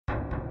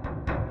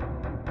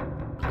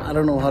I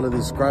don't know how to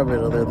describe it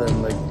other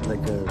than like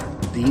a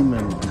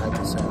demon type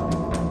of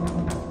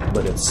sound.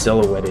 But it's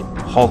silhouetted,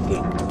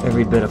 hulking,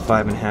 every bit of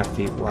 5.5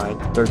 feet wide,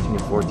 13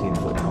 to 14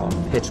 foot tall,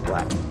 pitch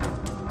black.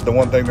 The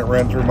one thing that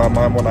ran through my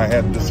mind when I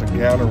had this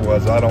encounter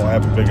was I don't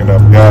have a big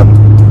enough gun.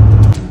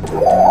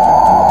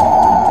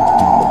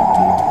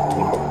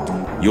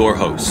 Your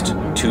host,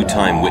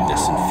 two-time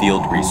witness and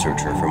field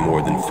researcher for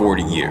more than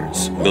 40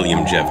 years,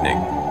 William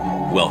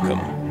Jevning.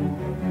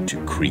 Welcome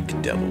to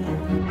Creek Devil.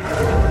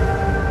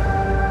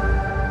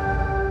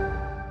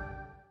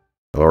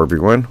 Hello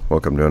everyone,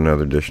 welcome to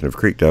another edition of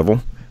Creek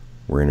Devil.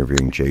 We're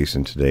interviewing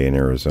Jason today in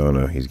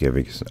Arizona. He's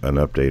giving us an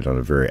update on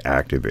a very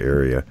active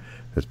area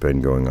that's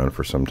been going on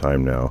for some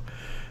time now.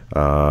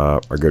 Our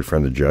good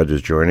friend the judge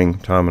is joining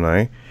Tom and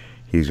I.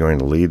 He's going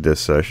to lead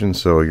this session.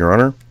 So, Your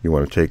Honor, you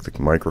want to take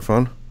the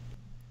microphone?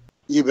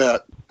 You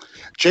bet.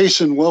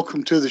 Jason,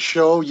 welcome to the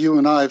show. You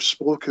and I have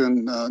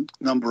spoken a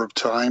number of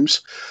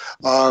times.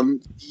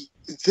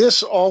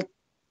 This all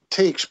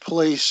takes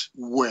place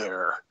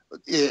where?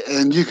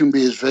 And you can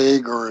be as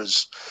vague or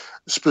as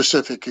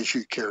specific as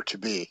you care to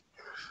be.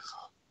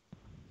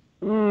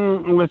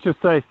 Let's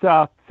just say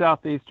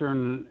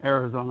southeastern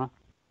Arizona.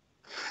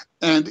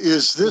 And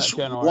is this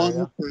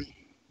one?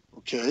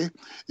 Okay.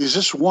 Is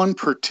this one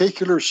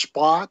particular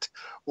spot,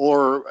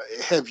 or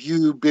have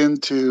you been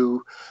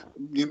to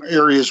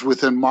areas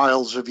within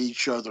miles of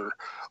each other?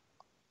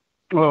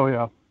 Oh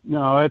yeah.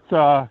 No, it's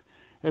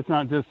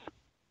not just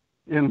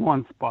in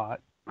one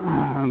spot.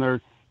 There's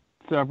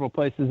several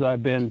places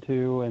I've been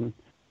to, and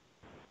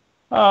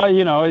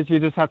as you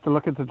just have to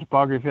look at the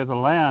topography of the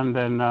land,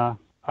 and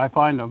I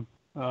find them.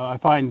 I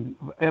find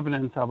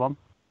evidence of them.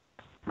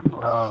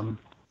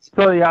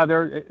 So yeah,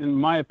 in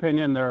my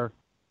opinion, there's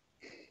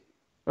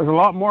a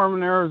lot more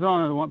in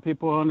Arizona than what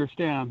people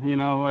understand.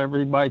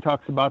 Everybody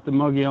talks about the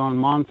Mogollon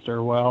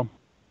monster. Well,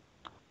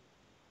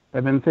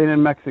 they've been seen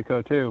in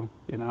Mexico too.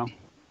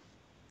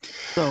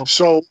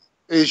 So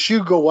as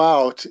you go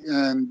out,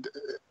 and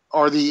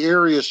are the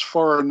areas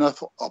far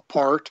enough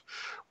apart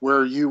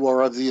where you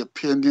are of the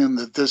opinion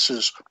that this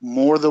is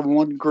more than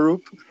one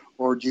group?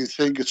 Or do you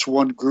think it's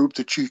one group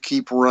that you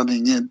keep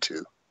running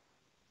into?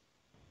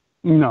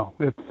 No,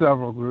 it's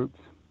several groups.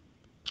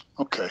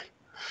 Okay.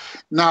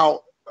 Now,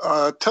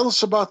 tell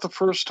us about the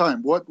first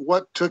time.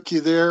 What took you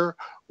there?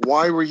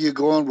 Why were you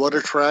going? What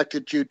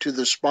attracted you to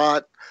the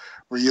spot?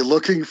 Were you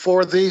looking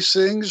for these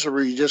things, or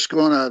were you just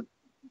going to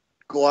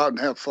go out and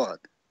have fun?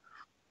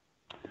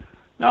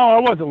 No, I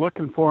wasn't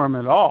looking for them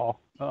at all.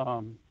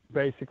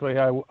 Basically,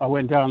 I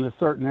went down this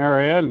certain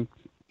area, and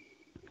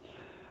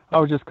I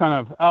was just kind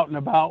of out and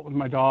about with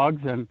my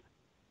dogs, and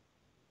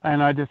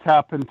I just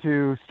happened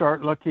to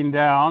start looking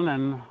down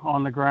and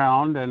on the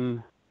ground,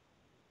 and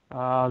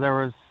there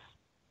was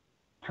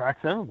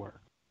tracks everywhere.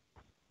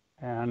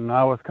 And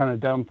I was kind of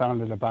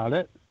dumbfounded about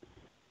it,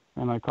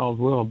 and I called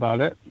Will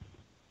about it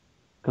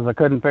because I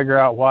couldn't figure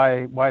out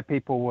why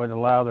people would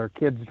allow their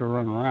kids to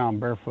run around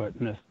barefoot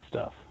in this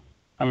stuff.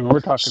 I mean,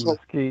 we're talking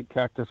mesquite,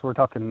 cactus, we're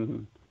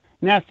talking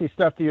nasty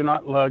stuff that you're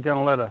not going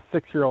to let a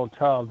 6-year-old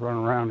child run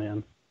around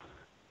in.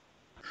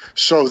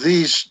 So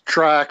these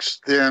tracks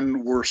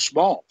then were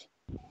small.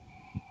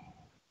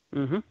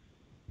 Mm-hmm.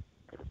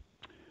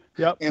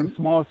 Yep. And the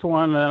smallest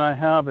one that I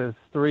have is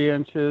 3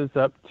 inches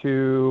up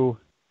to,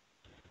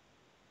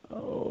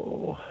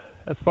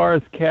 as far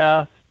as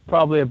cast,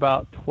 probably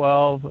about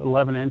 12,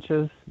 11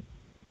 inches.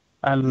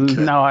 And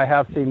now I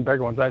have seen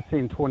bigger ones. I've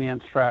seen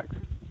 20-inch tracks.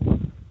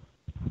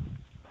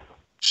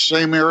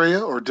 Same area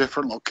or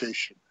different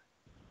location?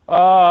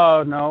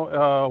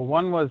 No.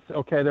 One was,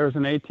 there's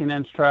an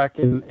 18-inch track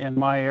in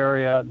my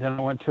area. Then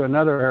I went to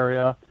another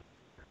area,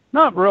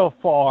 not real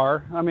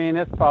far. I mean,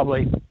 it's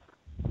probably,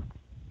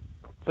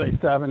 say,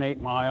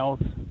 7-8 miles.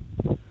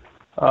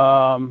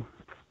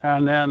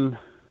 And then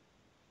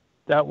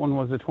that one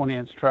was a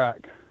 20-inch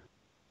track.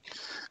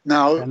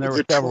 Now, and there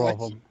were several of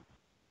them.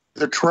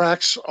 The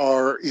tracks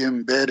are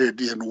embedded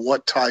in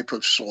what type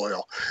of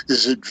soil?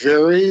 Is it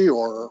very,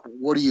 or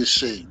what do you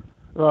see?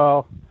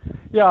 Well,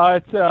 yeah,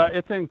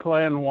 it's in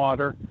clay and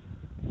water.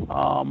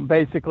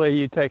 Basically,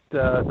 you take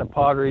the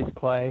potteries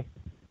clay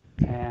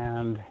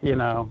and,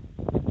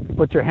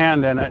 put your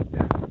hand in it.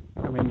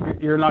 I mean,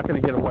 you're not going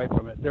to get away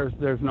from it.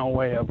 There's no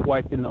way of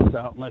wiping those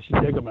out unless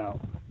you dig them out.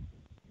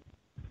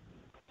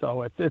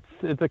 So it's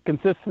the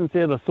consistency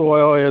of the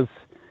soil is,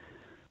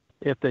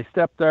 if they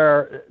step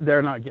there,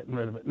 they're not getting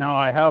rid of it. Now,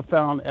 I have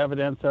found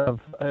evidence of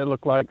it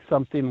looked like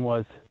something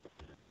was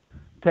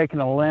taking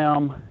a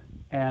limb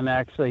and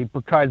actually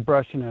tried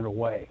brushing it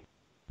away.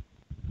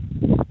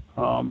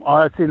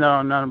 I've seen that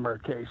on a number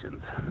of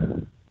occasions.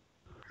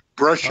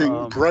 Brushing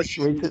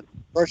the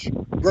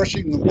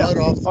mud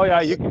off. Oh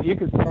yeah, you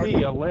could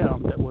see a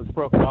limb that was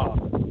broken off,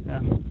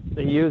 and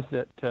they used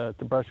it to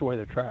brush away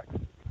the track.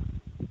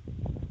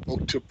 Oh,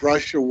 to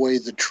brush away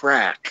the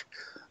track.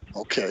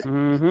 Okay.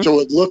 Mm-hmm.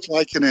 So it looked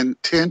like an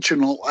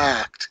intentional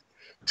act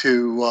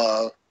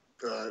to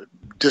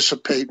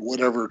dissipate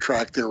whatever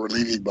track they were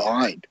leaving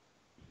behind.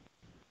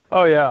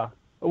 Oh, yeah.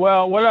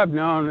 Well, what I've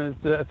known is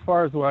that as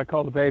far as what I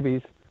call the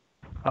babies,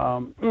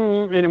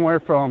 Anywhere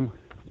from,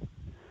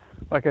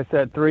 like I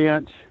said,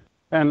 3-inch.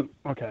 And,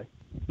 okay,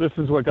 this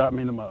is what got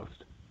me the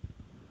most.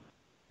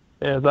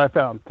 Is I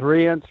found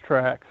 3-inch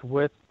tracks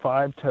with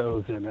 5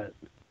 toes in it.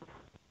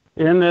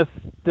 In this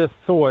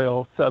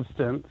soil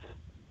substance.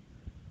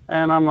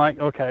 And I'm like,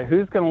 okay,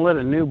 who's going to let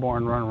a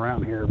newborn run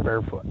around here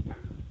barefoot?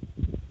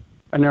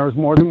 And there was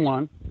more than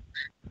one.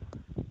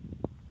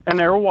 And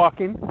they were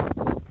walking.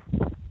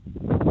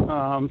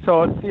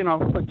 So it's, you know,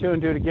 put 2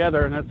 and 2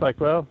 together, and it's like,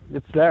 well,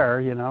 it's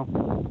there, you know.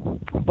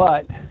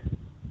 But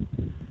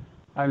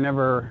I've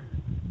never,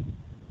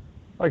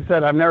 like I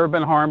said, I've never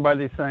been harmed by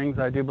these things.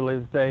 I do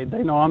believe they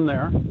know I'm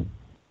there.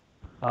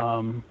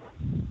 I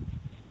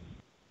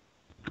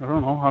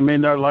don't know. I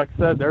mean, like I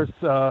said, there's,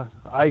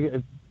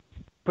 I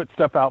put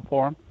stuff out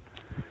for them.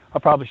 I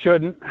probably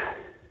shouldn't.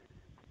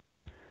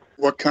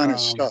 What kind of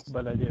stuff?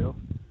 But I do.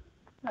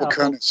 What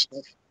kind of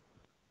stuff?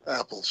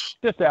 Apples.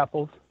 Just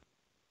apples.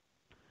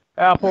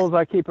 Apples,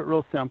 I keep it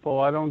real simple.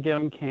 I don't give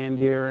them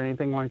candy or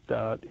anything like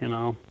that, you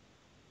know.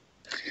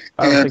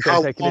 I don't think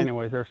they take it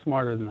anyways. They're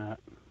smarter than that.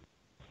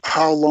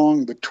 How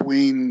long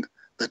between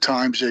the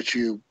times that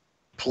you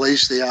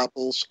place the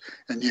apples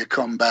and you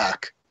come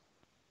back?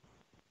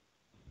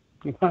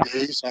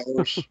 Days,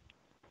 hours?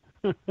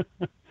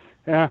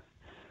 Yeah.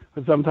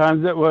 But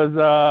sometimes it was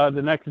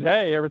the next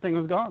day, everything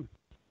was gone.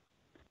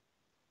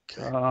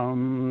 Okay.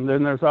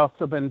 Then there's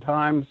also been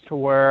times to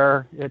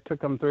where it took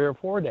them 3 or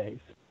 4 days.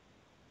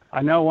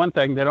 I know one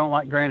thing, they don't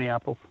like granny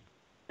apples. I'll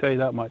tell you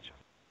that much.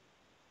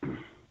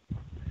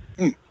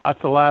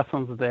 That's the last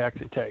ones that they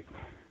actually take.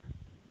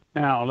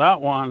 Now, that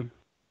one,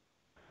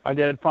 I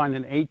did find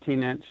an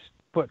 18-inch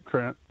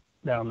footprint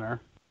down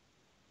there.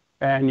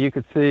 And you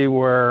could see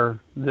where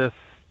this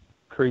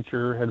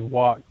creature had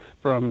walked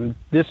from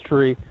this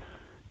tree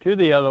to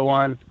the other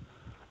one.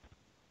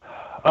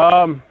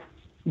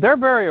 They're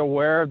very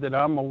aware that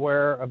I'm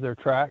aware of their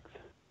tracks,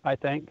 I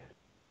think.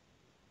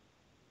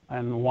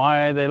 And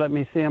why they let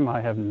me see them,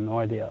 I have no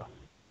idea.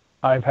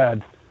 I've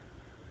had,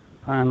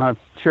 and I've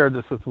shared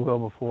this with Will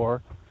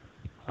before,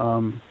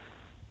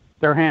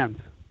 their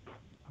hands.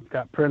 I've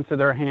got prints of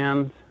their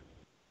hands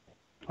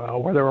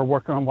where they were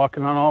walking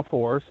on all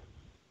fours.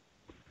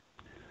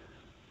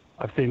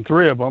 I've seen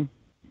 3 of them.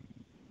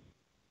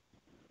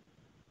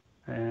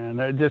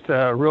 And just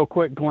a real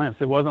quick glimpse.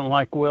 It wasn't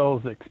like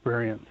Will's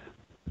experience.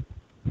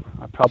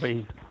 I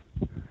probably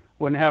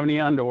wouldn't have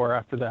any underwear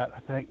after that, I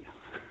think.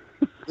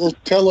 Well,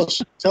 tell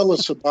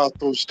us about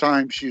those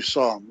times you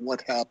saw them.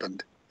 What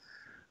happened?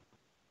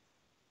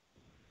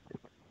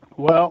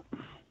 Well,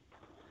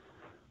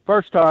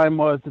 first time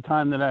was the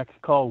time that I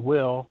called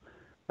Will.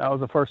 That was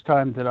the first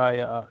time that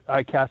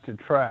I casted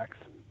tracks.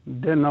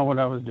 Didn't know what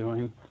I was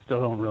doing.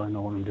 Still don't really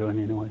know what I'm doing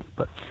anyways,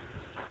 but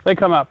they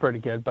come out pretty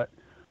good. But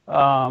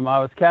I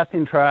was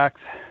casting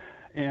tracks,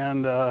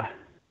 and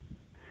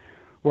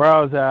where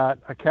I was at,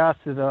 I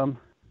casted them,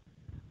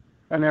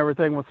 and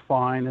everything was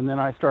fine. And then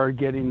I started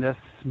getting this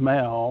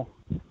smell,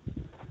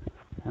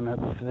 and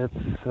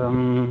it's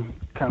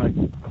kind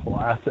of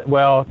classic.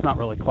 Well, it's not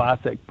really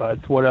classic, but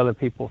it's what other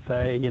people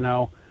say, you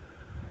know.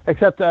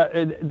 Except that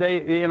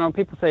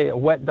people say a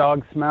wet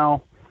dog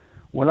smell.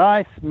 What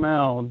I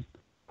smelled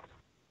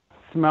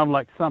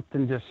like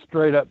something just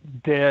straight up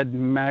dead,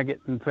 maggot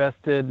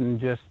infested, and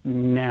just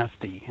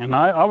nasty. And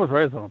I was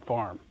raised on a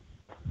farm.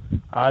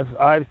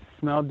 I've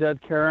smelled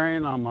dead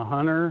carrion. I'm a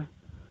hunter.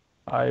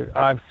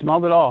 I've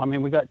smelled it all. I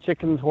mean, we got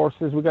chickens,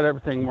 horses, we got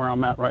everything where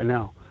I'm at right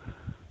now.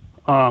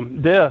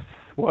 This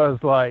was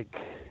like,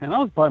 and I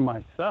was by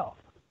myself.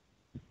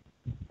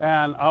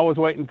 And I was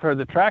waiting for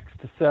the tracks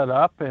to set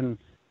up, and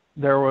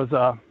there was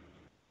a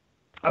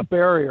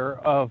barrier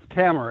of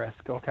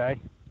tamarisk, okay,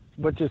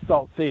 which is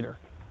salt cedar.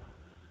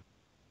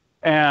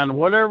 And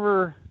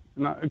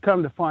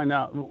come to find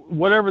out,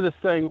 whatever this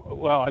thing,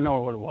 well, I know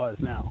what it was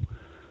now,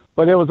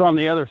 but it was on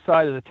the other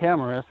side of the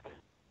tamarisk.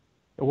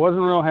 It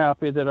wasn't real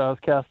happy that I was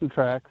casting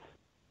tracks,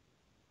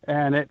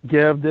 and it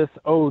gave this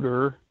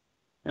odor,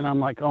 and I'm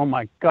like, oh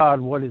my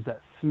God, what is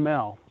that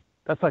smell?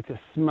 That's like the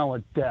smell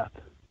of death.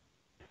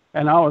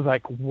 And I was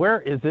like, where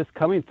is this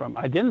coming from?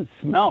 I didn't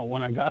smell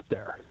when I got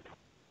there.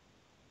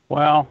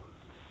 Well,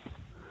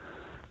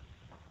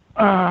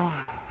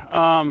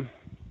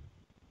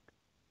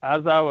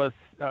 as I was,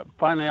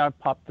 finally I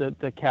popped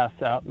the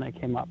casts out, and they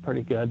came out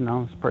pretty good, and I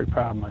was pretty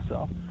proud of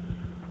myself.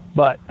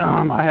 But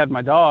I had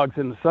my dogs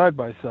in the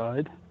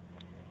side-by-side,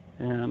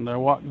 and I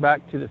walked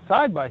back to the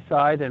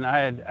side-by-side, and I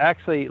had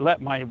actually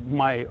let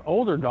my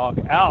older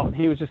dog out.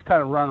 He was just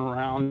kind of running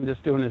around,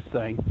 just doing his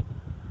thing.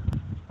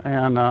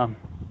 And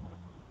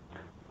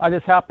I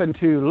just happened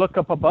to look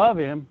up above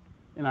him,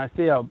 and I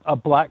see a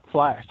black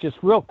flash, just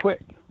real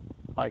quick,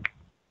 like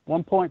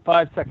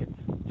 1.5 seconds.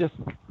 Just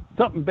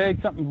something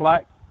big, something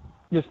black,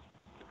 just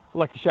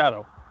like a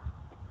shadow.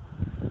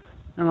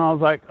 And I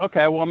was like,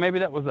 okay, well, maybe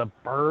that was a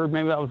bird,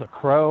 maybe that was a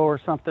crow or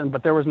something,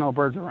 but there was no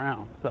birds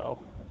around. So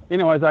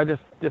anyways, I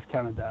just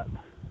discounted that.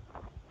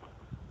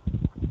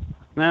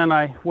 Then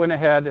I went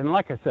ahead, and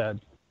like I said,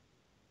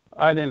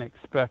 I didn't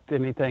expect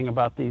anything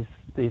about these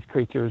these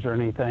creatures or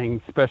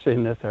anything, especially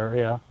in this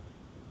area.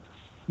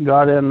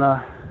 Got in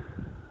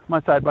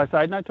my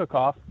side-by-side, and I took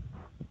off.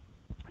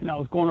 And I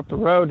was going up the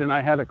road, and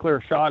I had a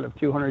clear shot of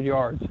 200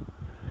 yards.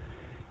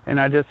 And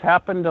I just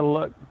happened to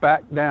look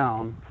back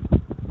down,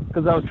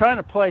 because I was trying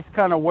to place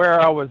kind of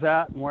where I was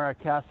at and where I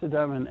casted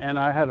them, and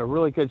I had a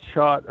really good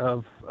shot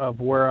of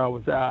where I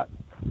was at.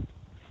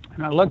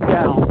 And I looked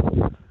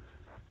down,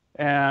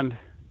 and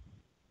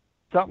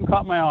something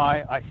caught my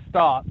eye. I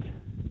stopped,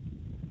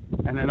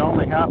 and it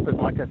only happened,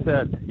 like I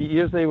said,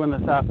 usually when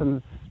this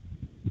happens,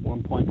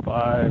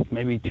 1.5,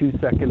 maybe 2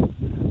 seconds.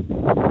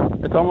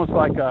 It's almost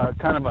like a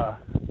kind of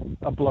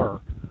a blur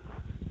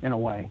in a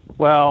way.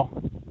 Well,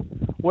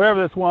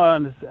 whatever this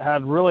one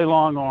had really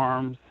long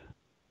arms,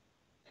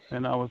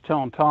 and I was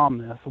telling Tom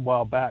this a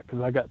while back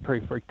because I got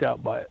pretty freaked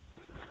out by it.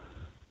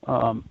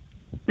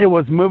 It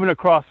was moving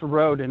across the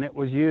road, and it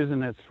was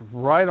using its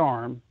right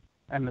arm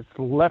and its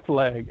left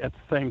leg at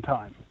the same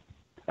time,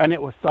 and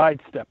it was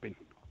sidestepping.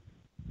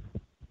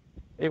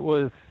 It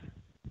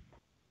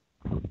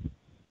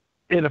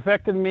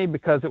affected me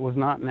because it was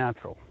not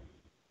natural.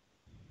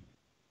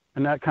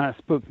 And that kind of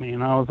spooked me.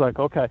 And I was like,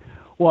 okay.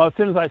 Well, as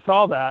soon as I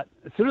saw that,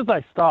 as soon as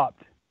I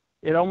stopped,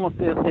 it almost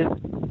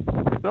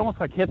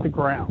like hit the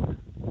ground.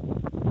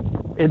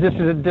 It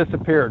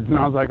disappeared. And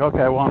I was like,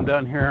 okay, well, I'm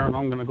done here and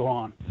I'm going to go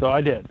on. So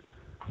I did.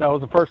 That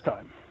was the first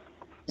time.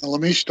 Now,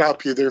 let me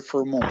stop you there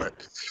for a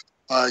moment.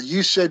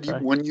 You said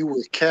when you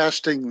were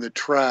casting the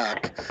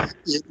track,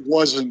 it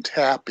wasn't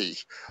happy.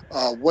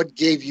 What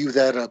gave you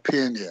that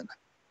opinion?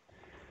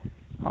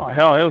 Oh,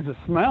 hell, it was the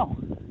smell.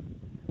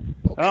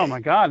 Okay. Oh, my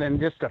God, and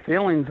just the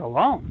feelings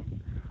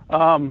alone.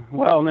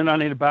 Well, then I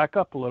need to back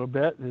up a little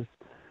bit.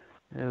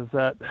 Is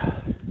that,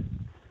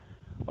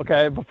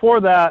 okay, before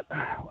that,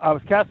 I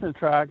was casting the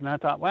track, and I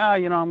thought, well,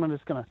 I'm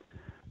just going to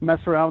mess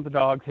around with the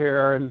dogs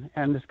here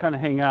and just kind of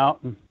hang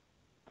out. And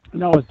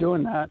I was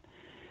doing that.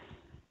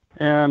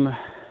 And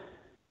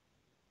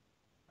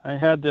I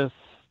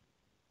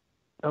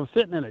was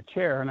sitting in a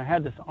chair, and I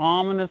had this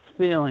ominous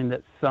feeling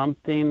that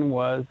something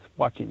was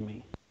watching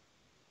me.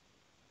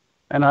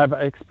 And I've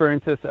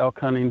experienced this elk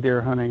hunting,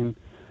 deer hunting.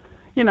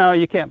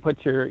 You can't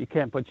put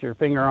your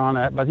finger on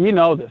it, but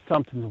that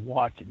something's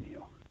watching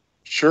you.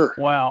 Sure.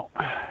 Well,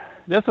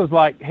 this was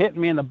like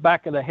hitting me in the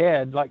back of the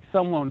head, like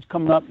someone's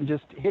coming up and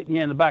just hitting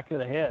you in the back of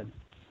the head.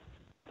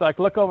 It's like,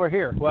 look over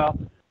here. Well,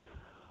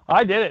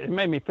 I did it. It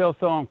made me feel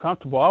so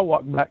uncomfortable. I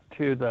walked back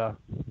to the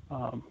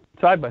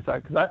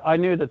side-by-side because I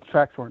knew that the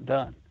tracks weren't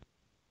done.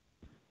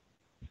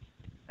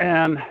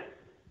 And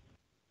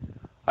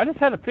I just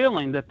had a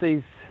feeling that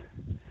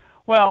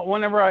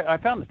whenever I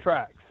found the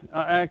tracks,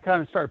 I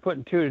kind of started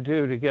putting two to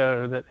two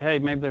together that, hey,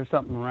 maybe there's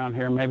something around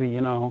here. Maybe,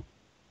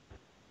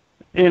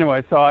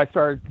 Anyway, so I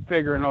started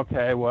figuring,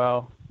 okay,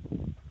 well,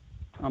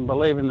 I'm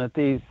believing that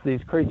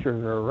these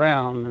creatures are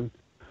around. And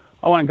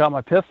I went and got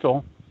my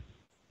pistol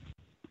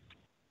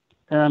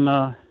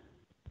and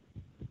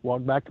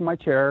walked back to my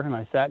chair, and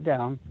I sat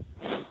down,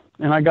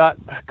 and I got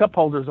cup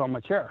holders on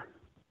my chair.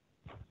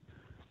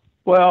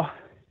 Well,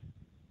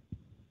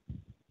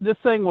 this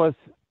thing was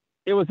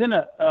in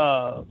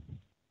a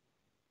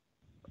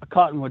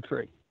cottonwood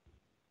tree.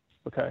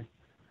 Okay.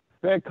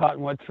 Big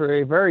cottonwood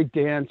tree, very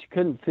dense. You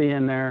couldn't see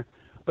in there,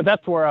 but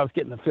that's where I was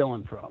getting the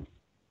feeling from.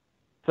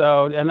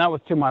 So, and that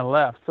was to my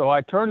left. So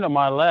I turned to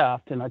my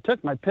left, and I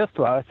took my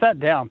pistol out. I sat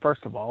down,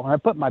 first of all, and I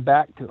put my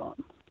back to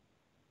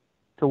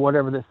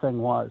whatever this thing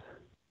was,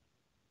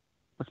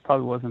 which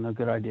probably wasn't a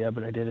good idea,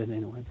 but I did it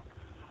anyway.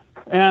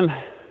 And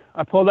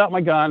I pulled out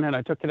my gun, and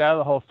I took it out of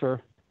the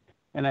holster,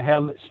 and I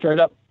held it straight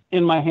up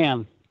in my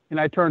hand, and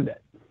I turned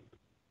it.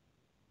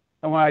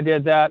 And when I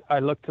did that, I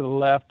looked to the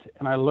left,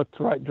 and I looked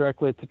right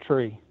directly at the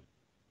tree.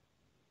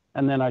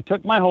 And then I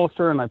took my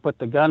holster, and I put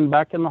the gun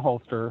back in the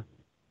holster,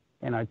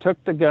 and I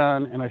took the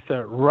gun, and I set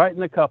it right in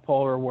the cup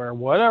holder where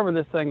whatever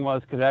this thing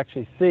was could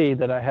actually see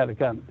that I had a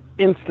gun.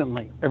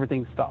 Instantly,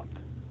 everything stopped.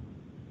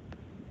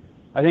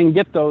 I didn't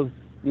get those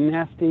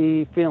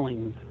nasty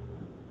feelings.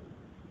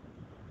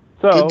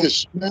 So did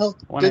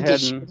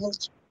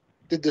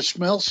the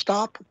smell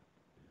stop?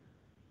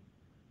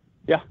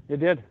 Yeah, it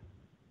did.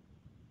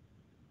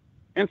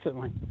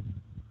 Instantly.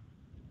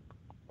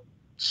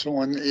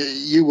 So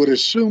you would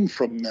assume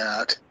from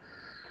that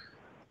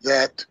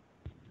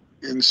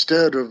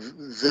instead of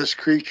this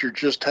creature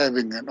just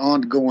having an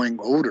ongoing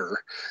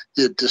odor,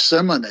 it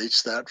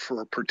disseminates that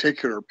for a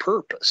particular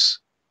purpose.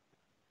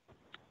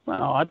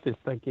 Well, I just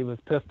think he was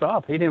pissed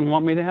off. He didn't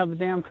want me to have the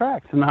damn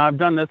tracks. And I've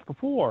done this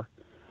before.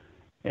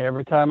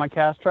 Every time I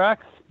cast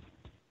tracks,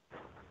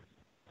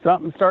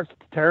 something starts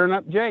tearing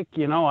up Jake.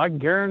 I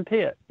guarantee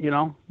it.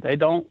 They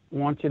don't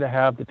want you to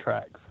have the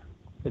tracks.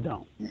 They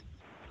don't.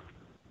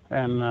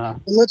 And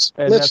let's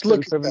that's look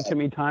been proven at that. to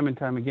me time and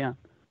time again.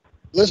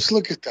 Let's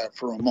look at that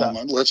for a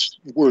moment.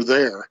 We're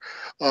there.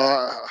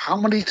 How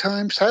many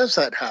times has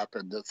that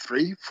happened?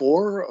 3,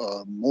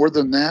 4, more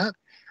than that?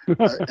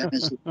 And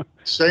is it the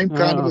same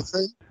kind of a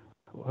thing?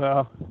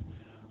 Well,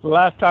 the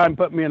last time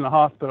put me in the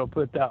hospital,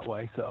 put it that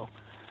way. So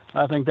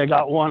I think they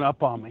got one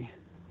up on me.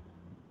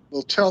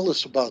 Well, tell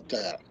us about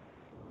that.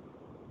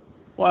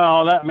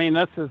 Well,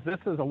 this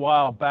is a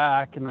while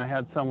back, and I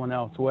had someone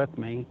else with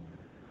me.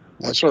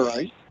 That's all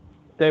right.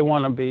 They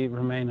want to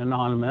remain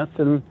anonymous,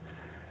 and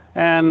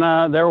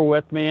they were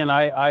with me, and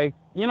I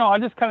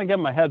just kind of give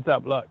them a heads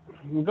up. Look,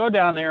 you go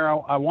down there.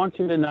 I want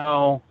you to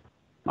know.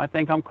 I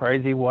think I'm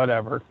crazy,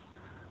 whatever,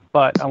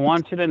 but I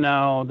want you to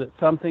know that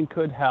something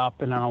could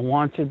happen, and I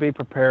want you to be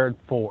prepared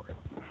for it.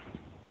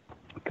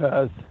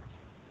 Because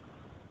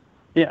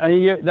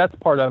that's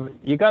part of it.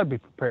 You got to be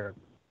prepared,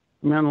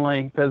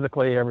 mentally,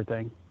 physically,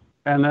 everything.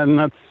 And then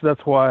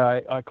that's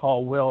why I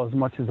call Will as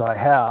much as I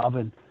have,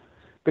 and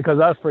because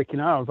I was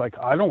freaking out. I was like,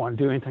 I don't want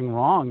to do anything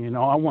wrong.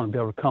 I want to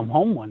be able to come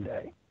home one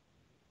day.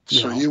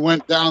 You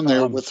went down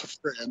there with a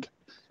friend.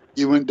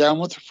 You went down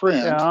with a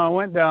friend. Yeah, I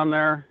went down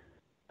there,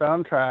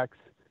 found tracks,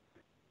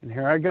 and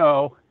here I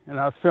go. And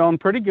I was feeling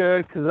pretty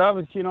good because I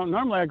was,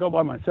 normally I go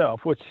by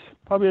myself, which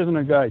probably isn't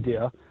a good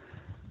idea,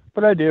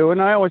 but I do,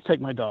 and I always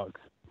take my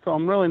dogs. So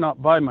I'm really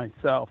not by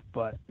myself,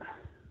 but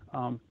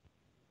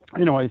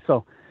anyway,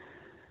 so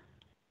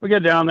we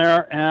get down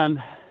there,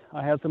 and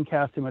I had some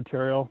casting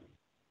material.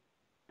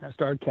 I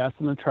started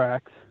casting the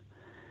tracks,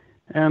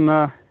 and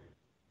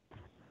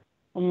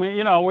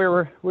we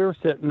were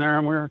sitting there,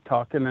 and we were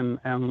talking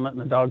and letting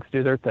the dogs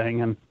do their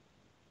thing, and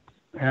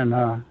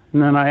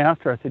then I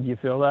asked her, I said, "You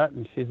feel that?"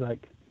 And she's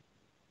like,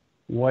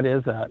 "What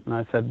is that?" And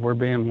I said, "We're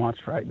being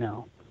watched right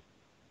now."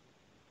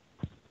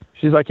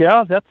 She's like,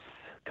 "Yeah, that's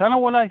kind of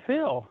what I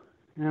feel."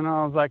 And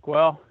I was like,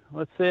 "Well,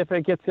 let's see if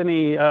it gets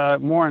any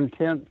more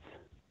intense."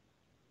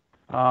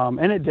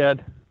 And it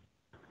did.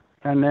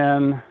 And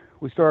then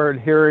we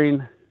started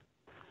hearing.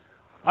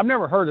 I've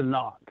never heard a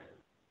knock.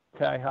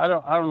 Okay, I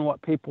don't know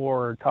what people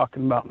were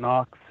talking about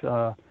knocks.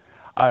 I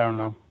don't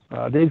know.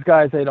 These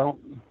guys, they don't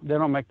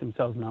make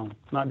themselves known.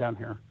 Not down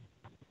here.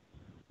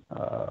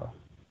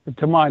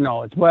 To my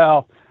knowledge.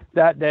 Well,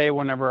 that day,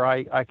 whenever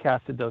I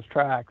casted those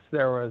tracks,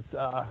 there was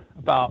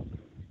about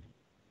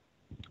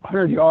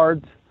 100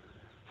 yards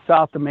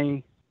south of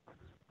me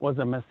was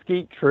a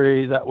mesquite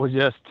tree that was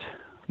just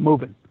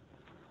moving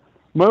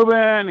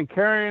and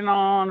carrying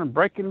on and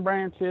breaking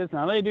branches.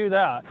 Now they do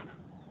that.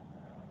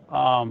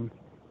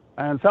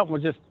 And something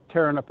was just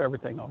tearing up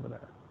everything over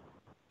there.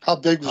 How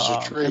big was the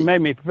tree? It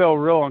made me feel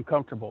real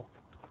uncomfortable.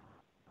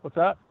 What's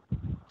that?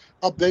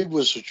 How big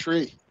was the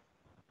tree?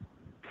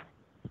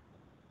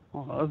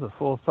 Well, that was a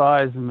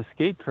full-size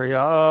mesquite tree.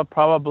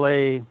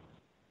 Probably,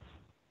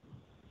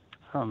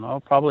 I don't know,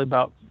 probably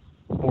about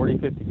 40,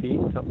 50 feet,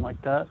 something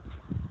like that.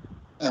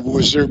 And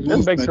was there movement?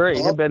 It's a big tree.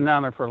 It had been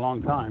down there for a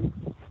long time.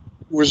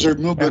 Was there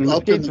movement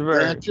up in the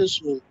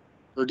branches,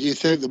 or do you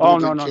think the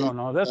movement?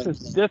 No.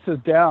 This is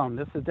down.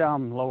 This is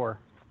down lower.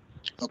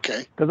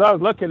 Okay. Because I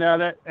was looking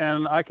at it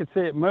and I could see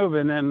it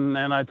moving, and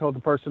I told the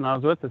person I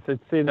was with, I said,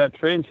 "See that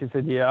tree?" And she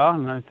said, "Yeah."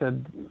 And I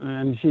said,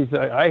 and she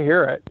said, "I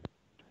hear it."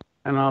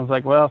 And I was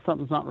like, "Well,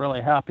 something's not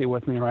really happy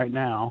with me right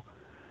now."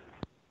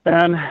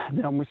 And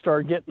then we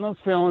started getting those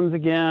feelings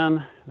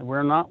again.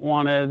 We're not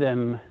wanted,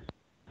 and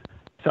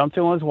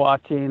something was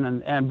watching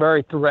and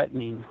very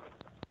threatening.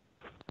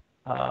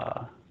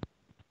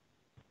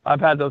 I've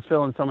had those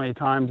feelings so many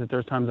times that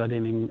there's times I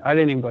didn't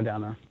even go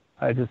down there.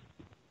 I just,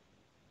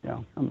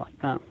 I'm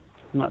like, no,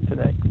 not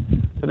today.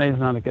 Today's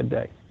not a good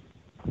day.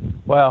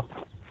 Well,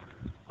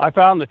 I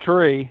found the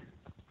tree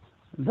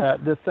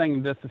that this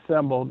thing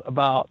disassembled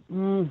about,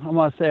 I'm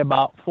going to say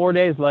about 4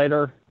 days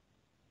later.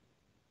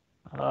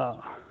 I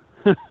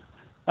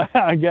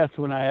guess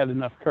when I had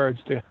enough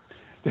courage to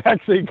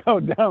actually go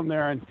down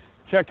there and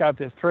check out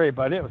this tree,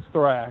 but it was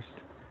thrashed.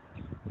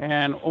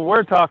 And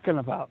we're talking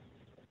about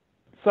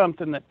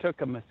something that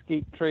took a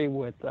mesquite tree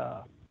with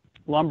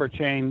lumber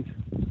chains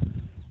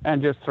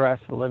and just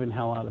thrashed the living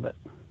hell out of it.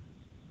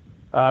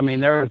 I mean,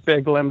 there was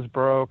big limbs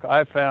broke.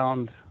 I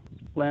found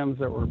limbs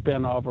that were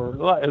bent over.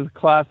 It was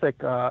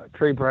classic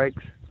tree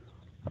breaks.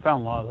 I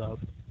found a lot of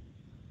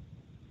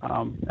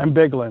those. And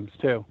big limbs,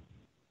 too.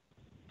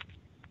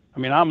 I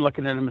mean, I'm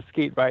looking at a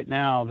mesquite right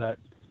now that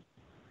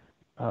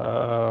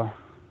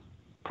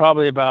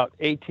probably about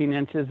 18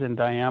 inches in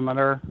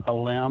diameter, a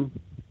limb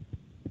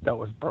that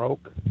was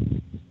broke.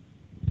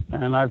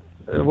 And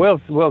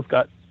Will's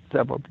got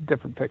several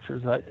different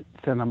pictures. I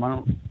sent them. I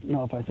don't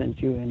know if I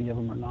sent you any of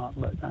them or not,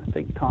 but I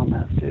think Tom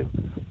has too.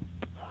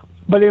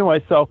 But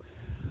anyway, so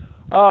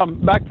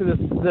back to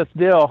this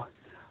deal.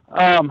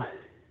 And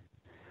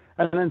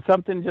then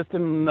something just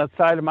in the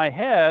side of my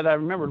head, I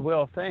remembered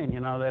Will saying,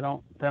 they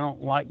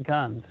don't like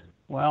guns.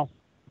 Well,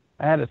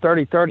 I had a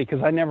 30-30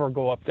 because I never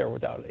go up there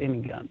without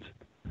any guns.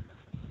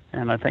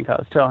 And I think I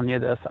was telling you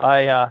this.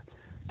 I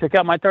took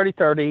out my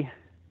 30-30.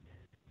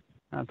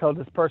 I told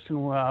this person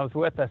who I was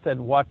with, I said,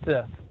 "Watch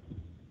this."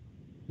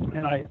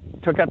 And I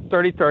took out the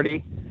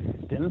 30-30,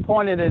 didn't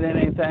point it at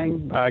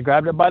anything, but I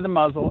grabbed it by the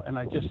muzzle and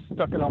I just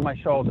stuck it on my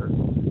shoulder.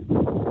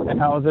 And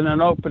I was in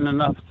an open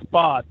enough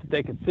spot that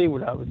they could see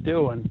what I was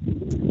doing.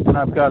 And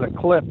I've got a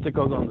clip that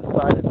goes on the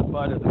side of the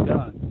butt of the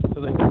gun,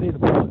 so they can see the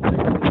bullets. They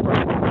can see the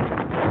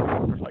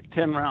burn. There's like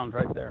 10 rounds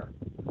right there.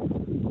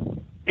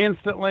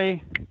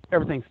 Instantly,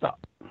 everything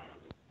stopped.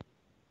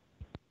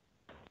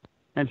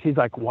 And she's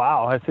like,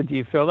 wow. I said, do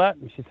you feel that?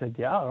 And she said,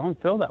 yeah, I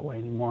don't feel that way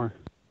anymore.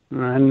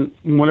 And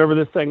whatever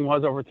this thing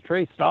was over at the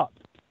tree stopped.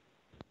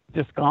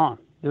 Just gone.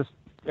 Just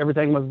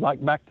everything was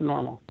like back to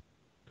normal.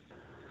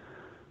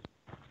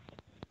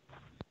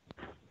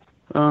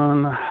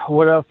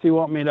 What else do you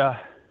want me to...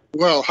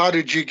 Well, how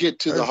did you get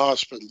to the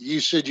hospital? You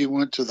said you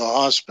went to the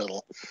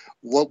hospital.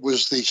 What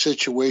was the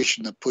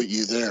situation that put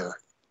you there?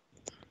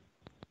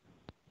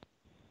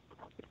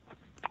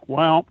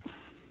 Well,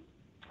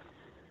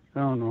 I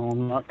don't know.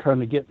 I'm not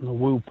trying to get in the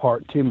woo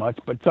part too much,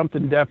 but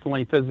something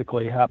definitely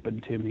physically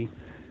happened to me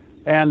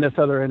and this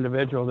other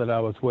individual that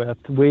I was with.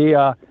 We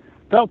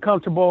felt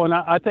comfortable, and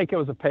I think it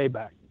was a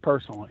payback,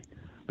 personally,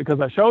 because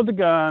I showed the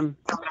gun,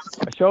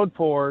 I showed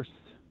force.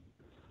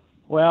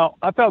 Well,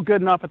 I felt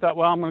good enough. I thought,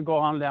 well, I'm going to go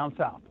on down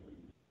south.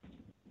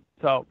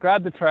 So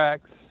grabbed the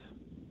tracks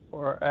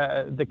or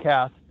the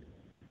cast,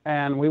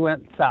 and we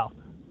went south.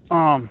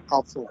 How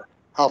far?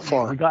 How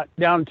far? We got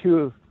down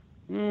to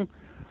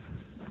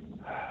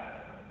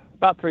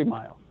about 3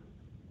 miles.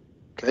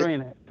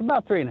 Okay.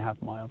 About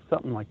 3.5 miles,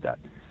 something like that.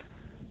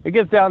 It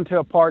gets down to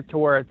a part to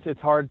where it's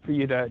hard for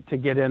you to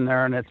get in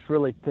there, and it's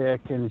really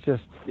thick, and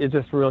it's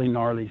just really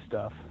gnarly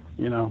stuff,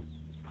 you know.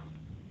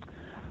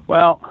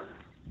 Well,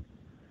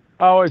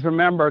 I always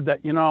remember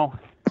that, you know,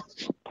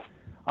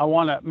 I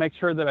want to make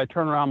sure that I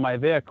turn around my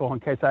vehicle in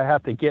case I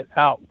have to get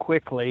out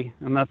quickly,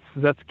 and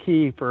that's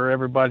key for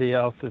everybody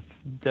else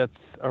that's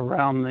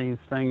around these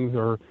things.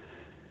 Or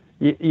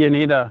you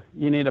need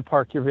to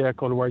park your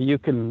vehicle to where you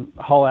can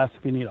haul ass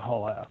if you need to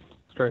haul ass,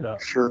 straight up.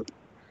 Sure.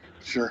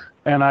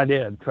 And I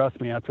did,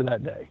 trust me, after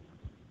that day.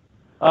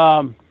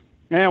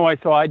 Anyway,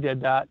 so I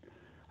did that,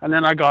 and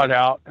then I got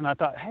out, and I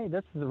thought, hey,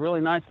 this is a really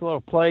nice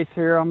little place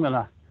here. I'm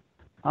gonna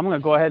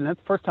go ahead, and it's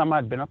the first time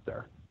I'd been up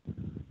there.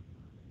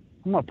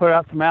 I'm gonna put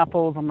out some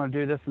apples. I'm gonna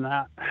do this and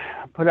that.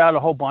 Put out a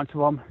whole bunch of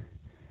them,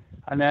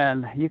 and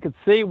then you could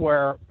see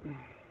where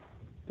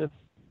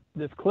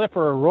this cliff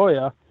or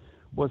arroyo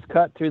was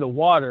cut through the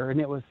water, and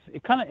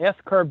it kind of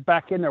S-curved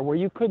back in there where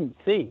you couldn't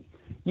see.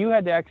 You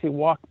had to actually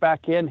walk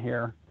back in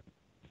here.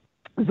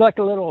 It's like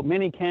a little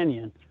mini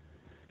canyon,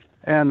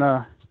 and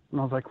I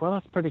was like, well,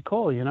 that's pretty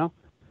cool, you know.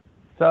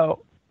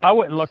 So I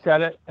went and looked at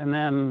it, and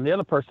then the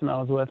other person I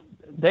was with,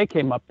 they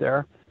came up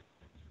there.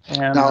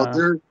 And now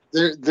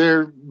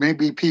there may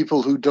be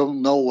people who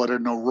don't know what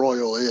an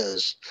arroyo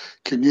is.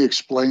 Can you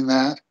explain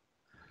that?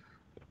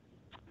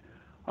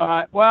 All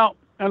right. Well,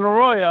 an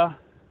arroyo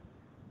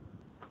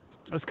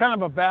is kind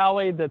of a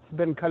valley that's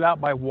been cut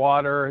out by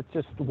water. It's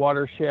just a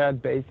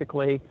watershed,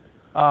 basically.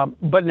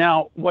 But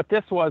now what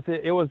this was,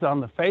 it was on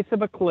the face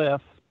of a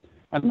cliff,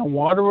 and the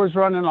water was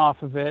running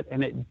off of it,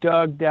 and it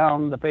dug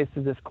down the face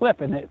of this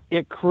cliff, and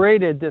it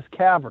created this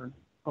cavern.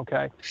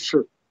 Okay.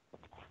 Sure.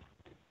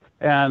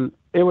 And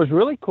it was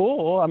really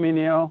cool. I mean,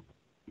 you know,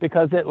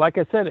 because it, like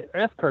I said, it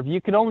S-curve.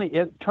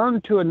 It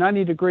turned to a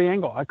 90-degree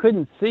angle. I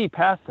couldn't see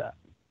past that.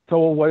 So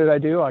what did I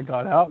do? I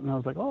got out, and I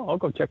was like, oh, I'll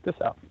go check this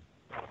out.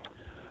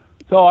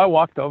 So I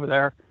walked over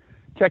there,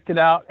 checked it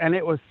out, and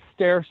it was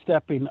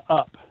stair-stepping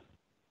up.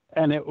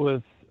 And it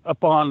was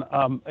up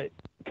on,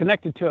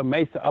 connected to a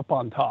mesa up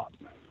on top.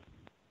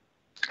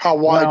 How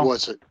wide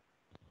was it?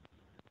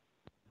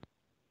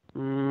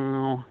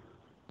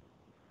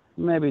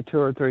 Maybe 2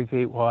 or 3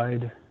 feet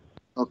wide.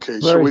 Okay,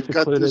 very so we've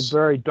secluded, got this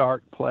very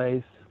dark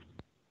place.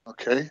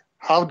 Okay,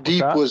 how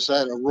deep was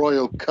that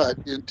arroyo cut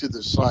into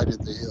the side of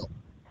the hill?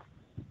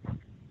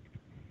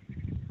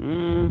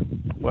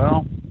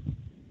 Well,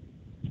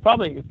 it's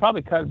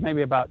probably cut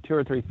maybe about 2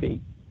 or 3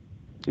 feet.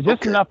 It's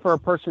just enough for a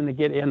person to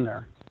get in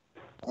there.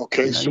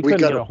 Okay, you know, so you we've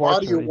got get a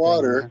body of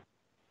water.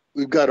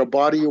 We've got a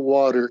body of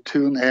water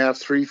 2.5,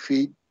 3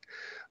 feet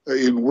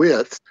in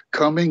width,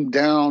 coming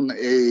down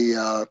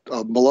a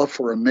bluff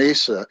or a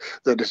mesa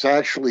that has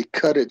actually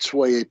cut its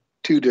way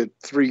 2 to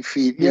 3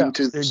 feet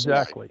into the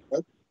exactly.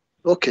 Side.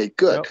 Okay,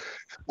 good.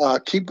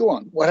 Yep. Keep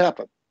going. What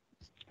happened?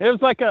 It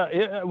was like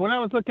when I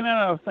was looking at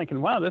it, I was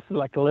thinking, wow, this is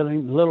like a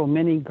little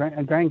mini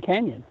Grand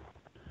Canyon.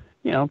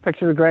 You know,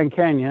 picture the Grand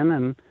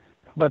Canyon,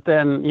 but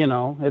then, you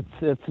know,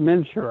 it's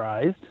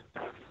miniaturized.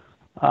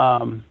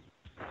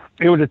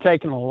 It would have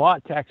taken a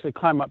lot to actually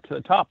climb up to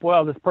the top.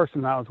 Well, this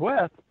person I was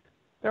with,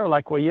 they were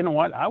like, well, you know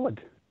what?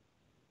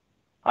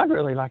 I'd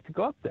really like to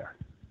go up there.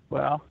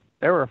 Well,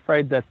 they were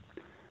afraid that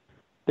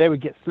they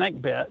would get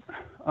snake bit.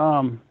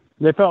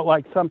 They felt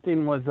like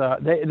something was,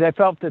 they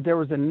felt that there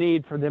was a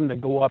need for them to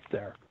go up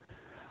there.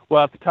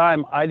 Well, at the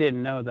time, I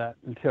didn't know that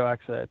until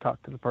actually I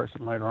talked to the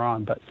person later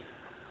on. But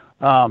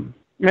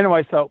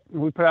anyway, so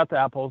we put out the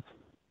apples,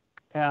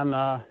 and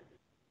I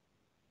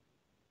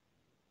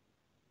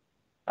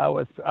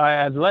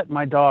had let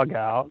my dog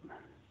out,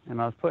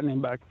 and I was putting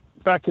him back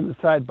in the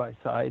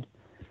side-by-side.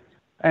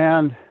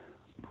 And,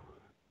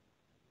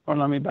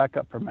 let me back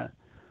up for a minute.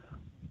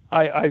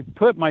 I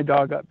put my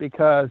dog up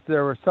because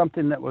there was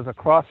something that was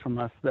across from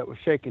us that was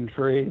shaking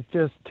trees,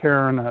 just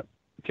tearing up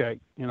Jake,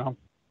 you know.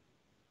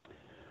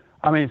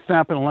 I mean,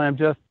 snapping a limb,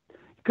 just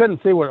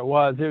couldn't see what it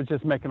was. It was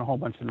just making a whole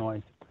bunch of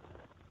noise.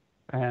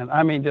 And,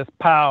 I mean, just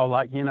pow,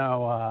 like, you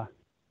know,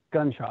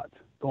 gunshots.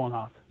 going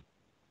off.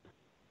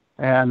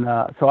 And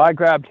so I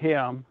grabbed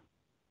him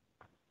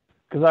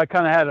because I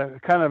kind of had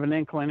an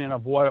inkling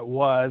of what it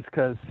was,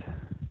 because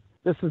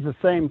this is the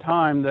same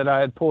time that I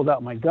had pulled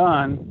out my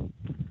gun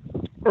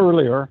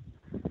earlier.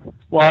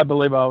 Well, I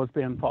believe I was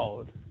being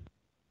followed.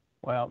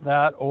 Well,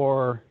 that,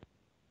 or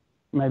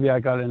maybe I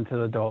got into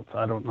the adults.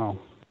 I don't know.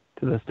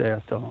 To this day,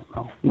 I still don't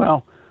know.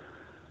 Well,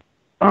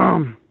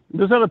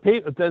 this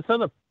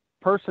other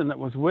person that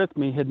was with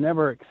me had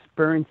never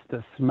experienced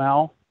the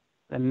smell,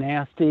 the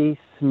nasty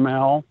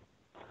smell.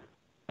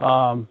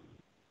 I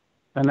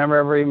never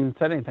ever even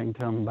said anything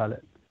to him about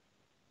it.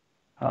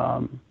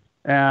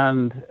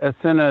 And as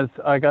soon as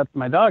I got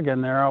my dog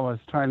in there, I was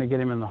trying to get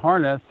him in the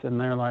harness, and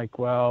they're like,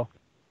 well,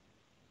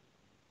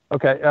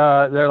 okay.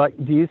 They're like,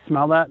 do you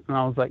smell that? And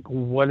I was like,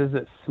 what does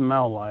it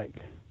smell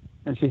like?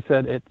 And she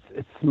said, it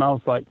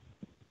smells like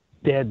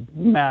dead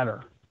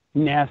matter,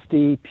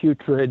 nasty,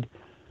 putrid,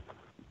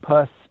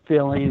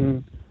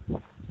 pus-filling,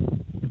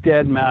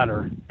 dead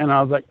matter. And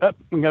I was like, oh,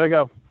 we gotta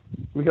go.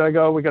 We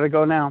gotta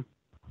go now.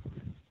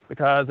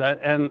 Because they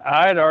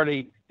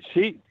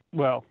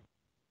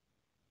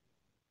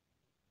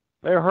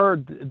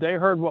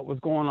heard what was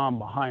going on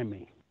behind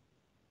me.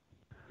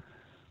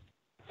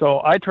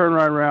 So I turned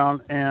right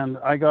around and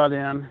I got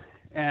in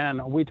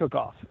and we took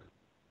off.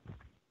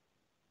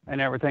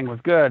 And everything was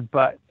good,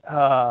 but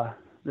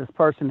this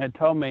person had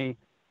told me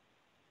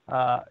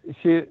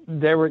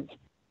they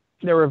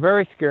were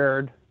very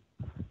scared.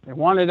 They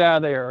wanted out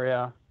of the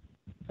area.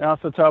 They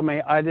also told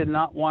me I did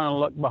not want to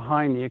look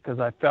behind me because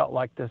I felt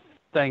like this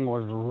thing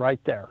was right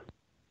there.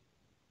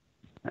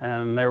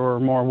 And they were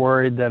more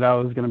worried that I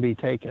was going to be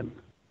taken.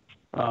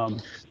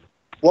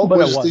 What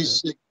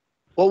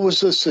was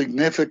the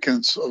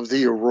significance of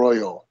the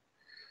arroyo?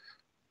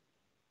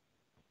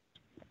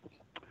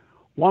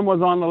 One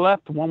was on the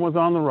left, one was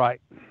on the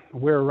right.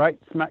 We're right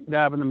smack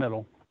dab in the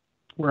middle.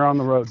 We're on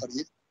the road.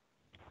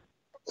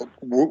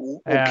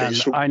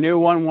 And I knew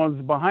one was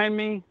behind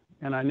me,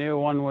 and I knew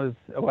one was,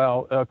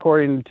 well,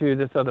 according to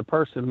this other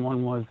person,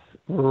 one was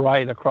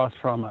right across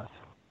from us,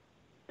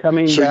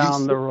 coming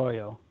down the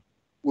arroyo.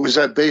 Was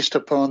that based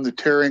upon the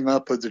tearing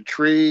up of the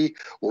tree,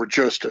 or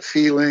just a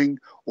feeling,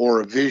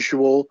 or a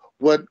visual?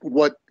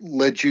 What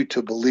led you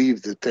to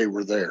believe that they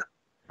were there?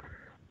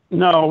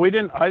 No, I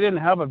didn't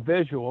have a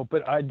visual,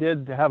 but I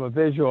did have a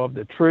visual of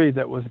the tree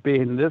that was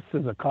this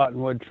is a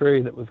cottonwood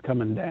tree that was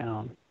coming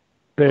down.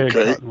 Big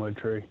cottonwood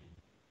tree.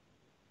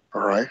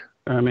 All right.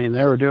 I mean,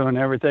 they were doing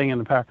everything in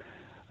the power.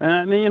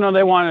 And,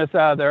 they wanted us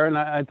out of there, and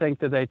I think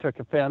that they took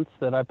offense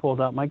that I pulled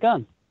out my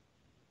gun.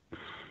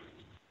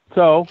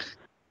 So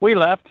we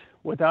left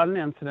without an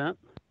incident,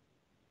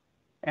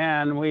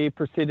 and we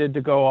proceeded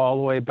to go all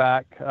the way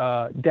back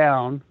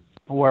down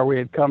where we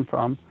had come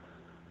from.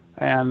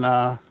 And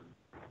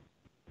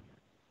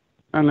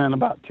then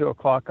about 2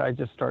 o'clock, I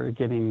just started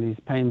getting these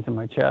pains in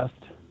my chest,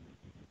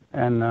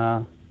 and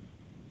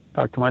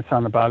talked to my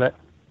son about it.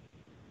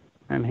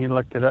 And he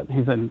looked at it, and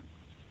he said,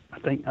 I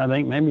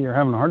think maybe you're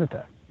having a heart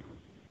attack.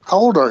 How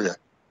old are you?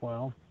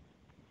 Well,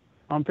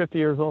 I'm 50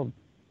 years old.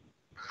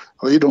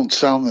 Well, you don't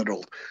sound that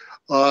old.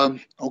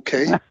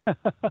 Okay.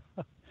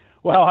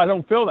 Well, I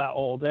don't feel that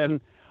old,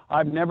 and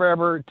I've never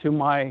ever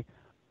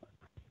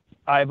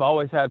I've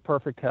always had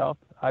perfect health.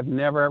 I've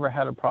never ever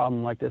had a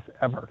problem like this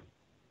ever.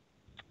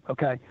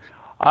 Okay.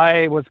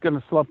 I was going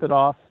to slope it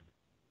off,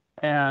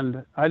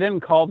 and I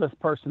didn't call this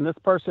person. This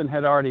person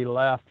had already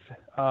left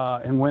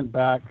and went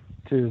back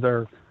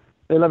to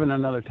they live in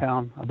another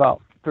town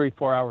about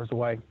 3-4 hours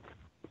away.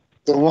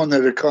 The one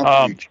that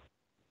accompanied you?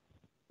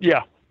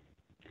 Yeah.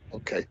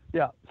 Okay.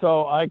 Yeah.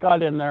 So I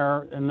got in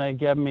there, and they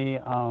gave me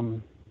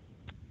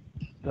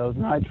those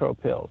nitro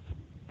pills,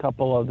 a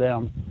couple of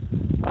them.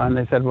 And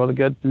they said, well, the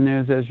good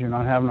news is you're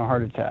not having a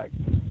heart attack.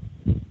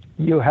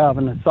 You have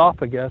an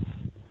esophagus,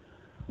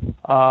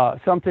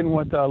 something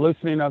with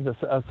loosening of the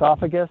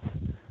esophagus,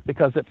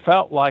 because it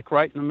felt like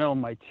right in the middle of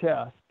my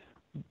chest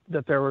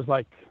that there was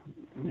like,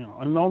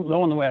 and the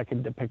only way I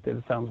can depict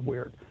it sounds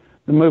weird.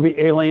 The movie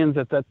Aliens,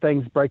 that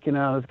thing's breaking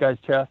out of this guy's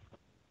chest.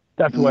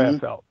 That's the way I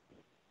felt.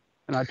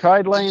 And I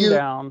tried laying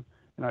down,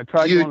 and I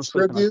tried going to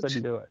sleep, and I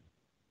couldn't do it.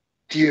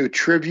 Do you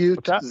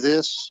attribute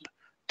this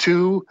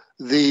to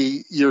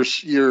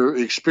your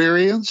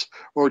experience,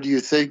 or do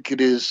you think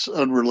it is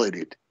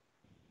unrelated?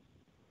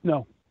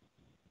 No,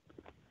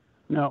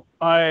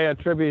 I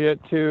attribute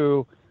it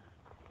to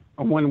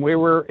when we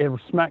were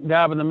smack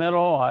dab in the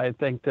middle. I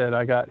think that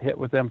I got hit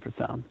with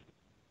infrasound.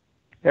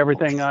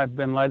 Everything I've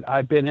been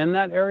in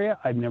that area,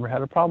 I've never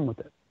had a problem with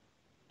it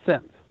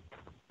since.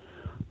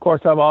 Of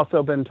course, I've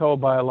also been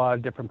told by a lot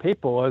of different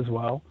people as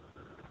well.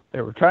 They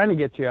were trying to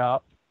get you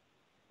out.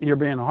 You're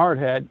being a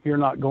hardhead. You're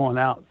not going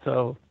out.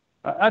 So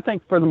I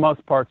think for the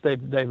most part,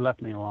 they've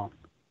left me alone.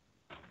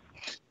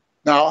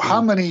 Now,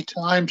 how many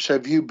times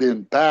have you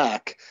been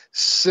back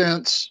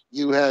since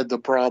you had the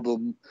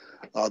problem,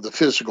 the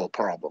physical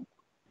problem?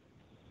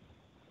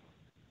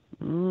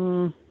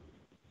 Let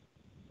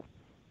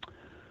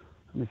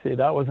me see.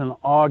 That was in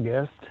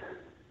August.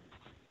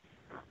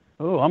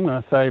 Oh, I'm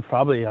going to say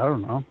probably, I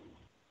don't know,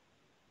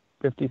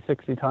 50,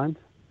 60 times.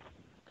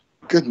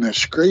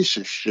 Goodness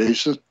gracious,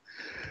 Jason.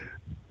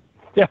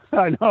 Yeah,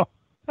 I know.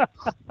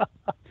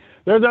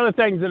 There's other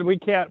things that we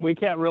can't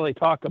really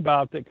talk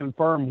about that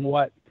confirm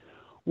what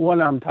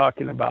I'm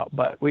talking about,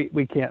 but we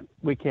can't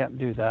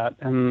do that.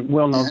 And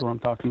Will knows what I'm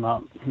talking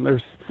about.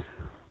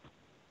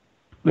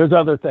 There's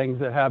other things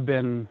that have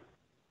been,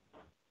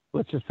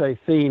 let's just say,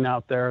 seen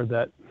out there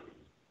that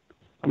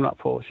I'm not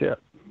full of shit.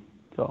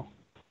 So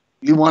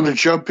you want to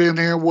jump in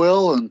here,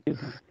 Will, and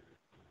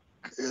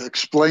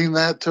explain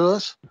that to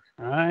us?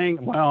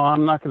 I'm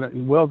not gonna.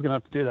 Will's gonna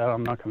have to do that.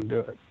 I'm not gonna do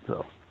it.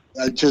 So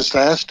I just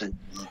asked him.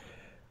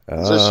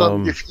 Is this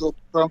something you feel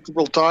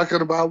comfortable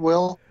talking about,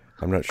 Will?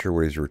 I'm not sure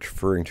what he's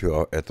referring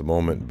to at the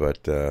moment,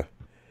 but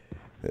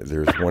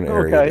there's one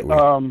area.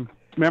 Okay.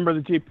 Remember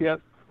the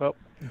GPS? Well,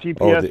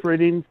 GPS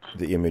readings.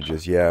 The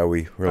images. Yeah,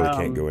 we really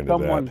can't go into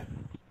that.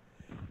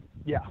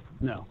 Yeah.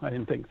 No, I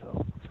didn't think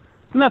so.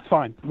 And that's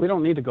fine. We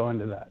don't need to go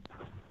into that.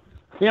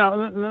 You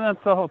know,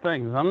 that's the whole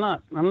thing. I'm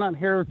not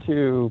here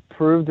to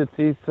prove that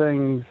these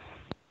things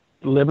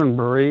live and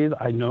breathe.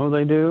 I know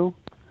they do.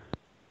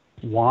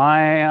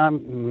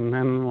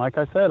 And like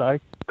I said, I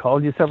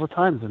called you several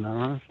times, and I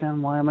don't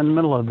understand why I'm in the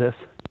middle of this.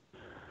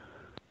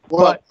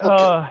 Well,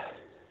 but,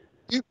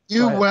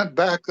 you went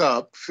back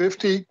up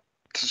 50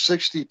 to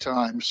 60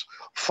 times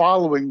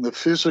following the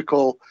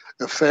physical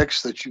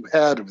effects that you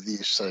had of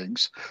these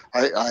things.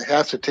 I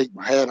have to take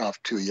my hat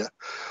off to you.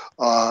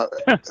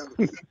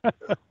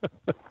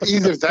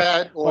 Either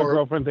that or... My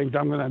girlfriend thinks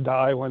I'm going to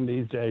die one of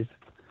these days.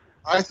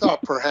 I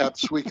thought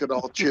perhaps we could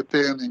all chip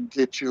in and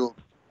get you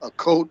a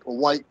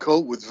white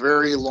coat with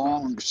very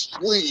long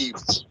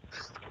sleeves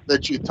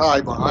that you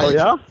tie behind.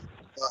 Oh, yeah?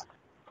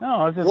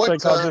 No, I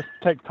just I'll just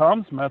take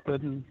Tom's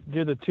method and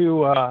do the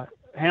two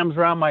hams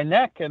around my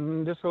neck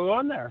and just go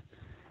on there.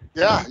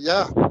 Yeah.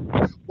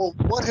 Well,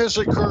 what has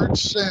occurred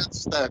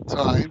since that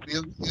time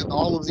in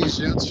all of these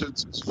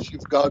instances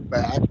you've got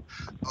back?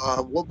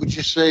 What would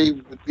you say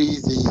would be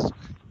the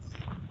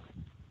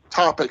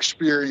top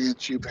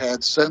experience you've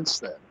had since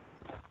then?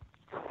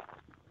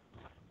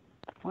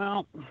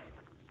 Well,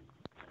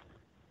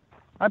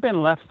 I've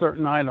been left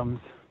certain items.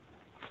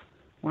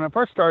 When I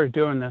first started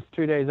doing this,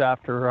 2 days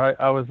after,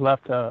 I was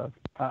left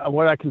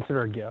what I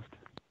consider a gift.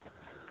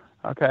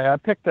 Okay, I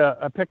picked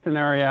an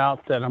area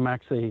out that I'm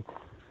actually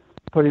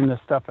putting this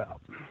stuff out.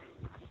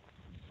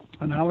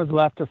 And I was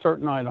left a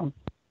certain item,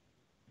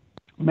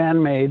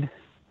 man-made,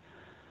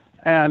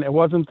 and it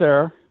wasn't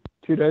there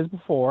 2 days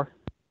before.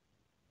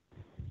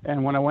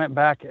 And when I went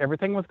back,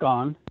 everything was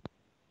gone.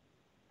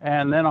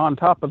 And then on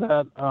top of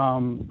that,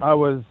 I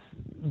was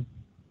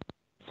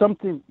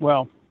something,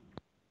 well,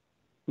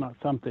 not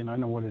something, I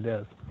know what it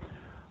is.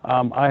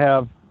 I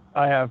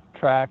have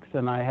tracks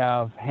and I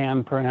have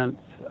handprints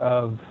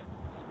of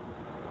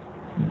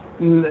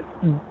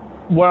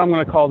what I'm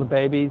going to call the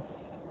babies,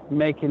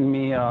 making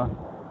me a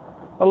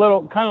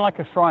little kind of like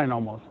a shrine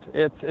almost.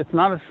 It's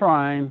not a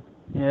shrine.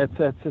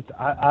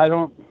 I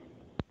don't.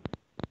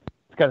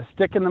 It's got a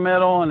stick in the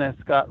middle and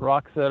it's got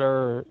rocks that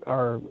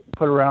are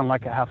put around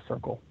like a half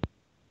circle.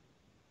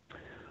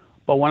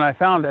 But when I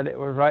found it, it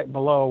was right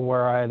below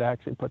where I had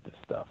actually put this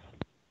stuff.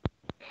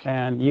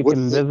 And you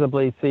can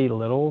visibly see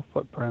little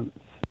footprints,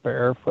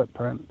 bare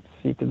footprints.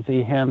 You can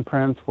see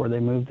handprints where they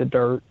moved the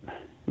dirt.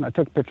 And I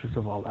took pictures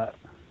of all that.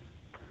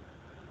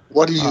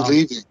 What are you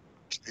leaving,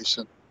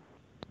 Jason?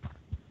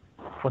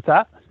 What's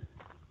that?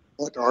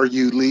 What are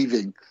you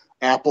leaving?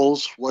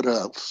 Apples? What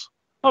else?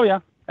 Oh, yeah.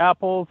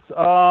 Apples.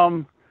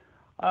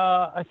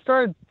 I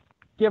started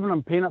giving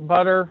them peanut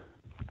butter.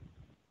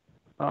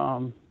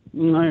 I'm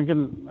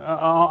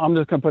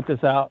just going to put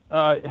this out.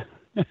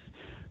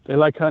 They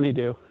like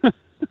honeydew.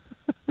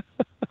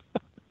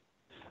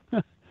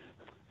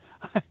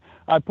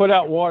 I put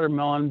out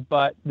watermelon,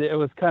 but it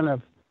was kind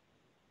of,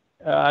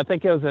 I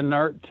think it was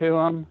inert to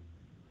them.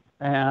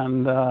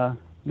 And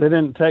they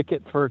didn't take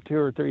it for 2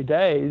 or 3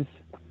 days.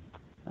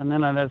 And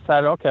then I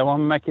decided, okay, well,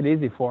 I'm going to make it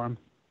easy for them.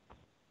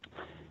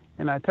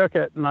 And I took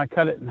it and I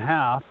cut it in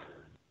half.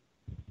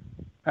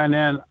 And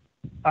then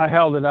I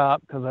held it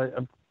up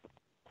because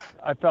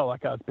I felt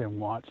like I was being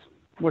watched,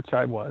 which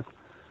I was.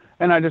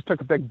 And I just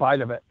took a big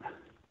bite of it.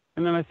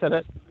 And then I set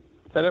it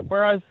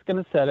where I was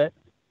going to set it.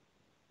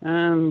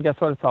 And guess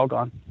what? It's all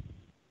gone.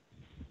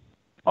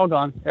 All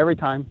gone, every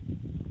time.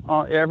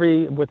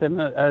 Within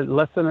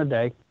less than a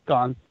day,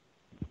 gone.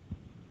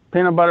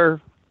 Peanut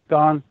butter,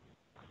 gone.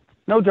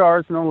 No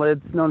jars, no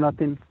lids, no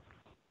nothing.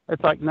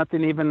 It's like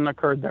nothing even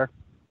occurred there.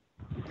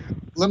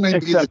 Let me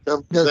be the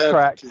devil's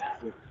advocate.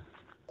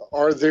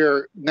 Are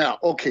there now?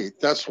 Okay,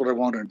 that's what I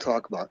wanted to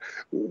talk about.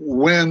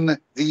 When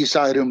these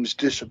items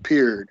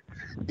disappeared,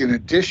 in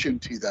addition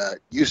to that,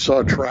 you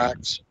saw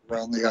tracks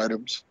around the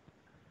items.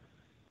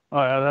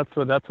 Oh yeah,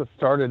 that's what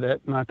started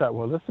it. And I thought,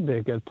 well, this would be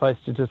a good place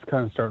to just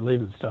kind of start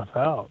leaving stuff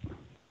out.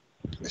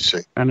 I see.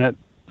 And it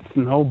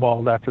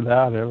snowballed after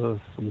that. It was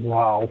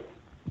wow.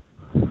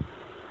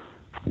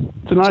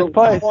 It's a nice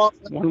place.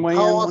 One way in,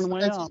 one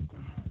way out.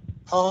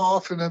 How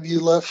often have you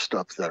left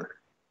stuff there?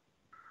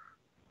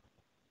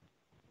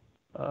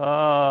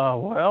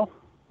 Well,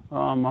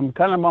 I'm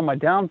kind of on my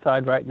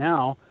downside right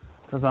now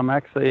because I'm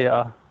actually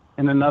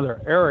in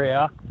another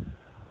area,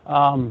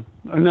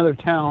 another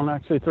town,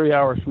 actually 3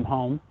 hours from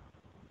home.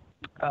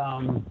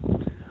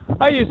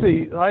 I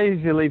usually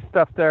leave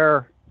stuff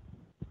there.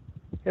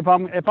 If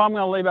I'm going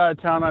to leave out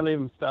of town, I leave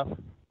them stuff.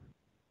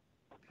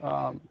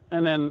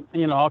 And then,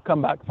 I'll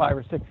come back 5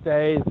 or 6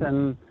 days,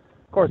 and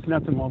of course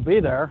nothing will be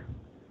there.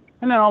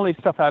 And then I'll leave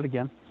stuff out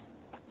again.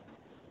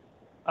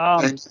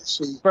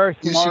 Very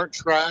smart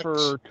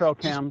for trail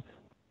cams.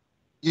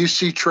 You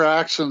see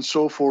tracks and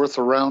so forth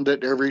around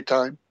it every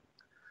time?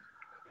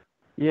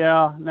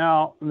 Yeah.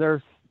 Now,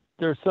 there's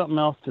something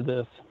else to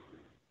this.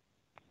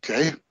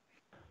 Okay.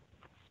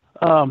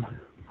 I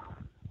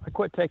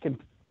quit taking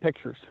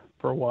pictures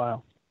for a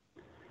while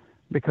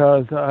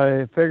because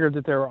I figured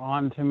that they were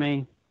on to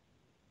me.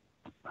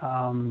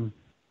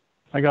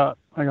 I got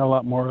a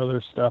lot more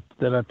other stuff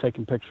that I've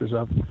taken pictures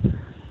of.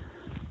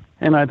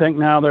 And I think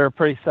now they're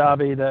pretty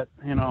savvy that,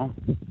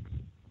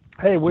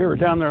 hey, we were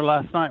down there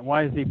last night.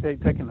 Why is he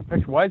taking a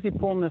picture? Why is he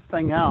pulling this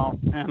thing out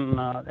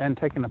and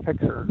taking a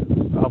picture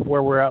of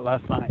where we're at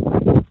last night?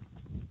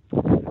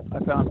 I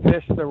found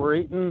fish that were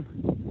eaten.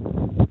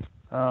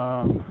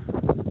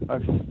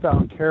 I've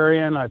found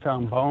carrion. I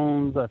found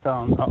bones. I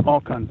found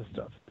all kinds of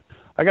stuff.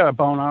 I got a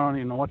bone. I don't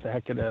even know what the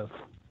heck it is.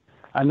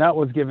 And that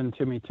was given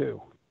to me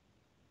too.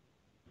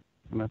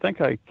 And I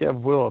think I gave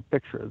Will a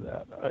picture of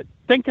that. I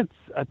think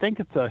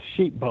it's a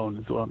sheep bone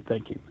is what I'm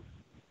thinking.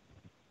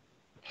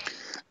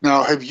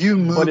 Now, have you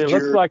moved? But it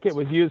looks like it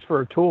was used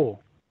for a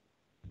tool.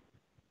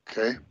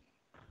 Okay.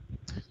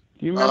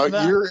 Do you remember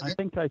that? I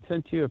think I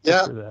sent you a picture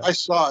of that. Yeah, I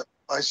saw it.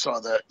 I saw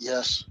that.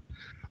 Yes.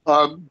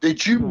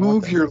 Did you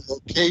move your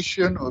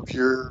location of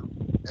your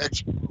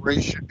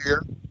exploration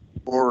here,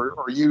 or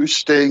are you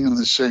staying in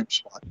the same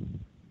spot?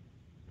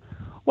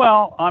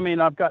 Well, I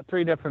mean, I've got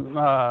 3 different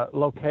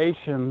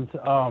locations,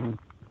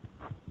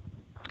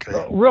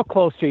 real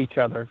close to each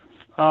other.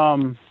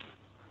 Because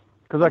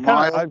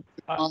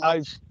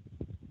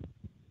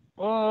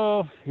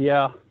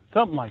yeah,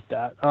 something like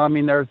that. I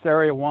mean, there's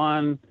Area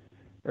 1,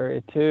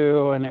 Area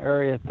 2, and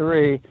Area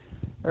 3.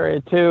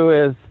 Area 2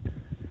 is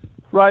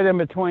right in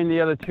between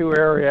the other 2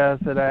 areas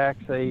that I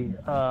actually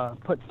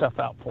put stuff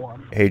out for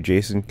them. Hey,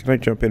 Jason, can I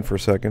jump in for a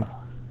second?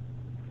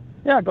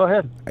 Yeah, go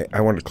ahead.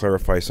 I want to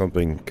clarify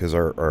something because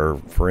our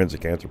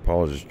forensic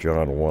anthropologist,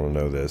 John, will want to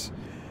know this.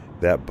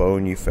 That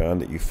bone you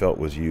found that you felt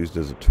was used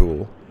as a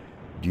tool,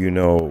 do you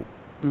know,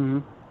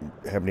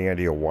 have any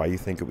idea why you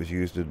think it was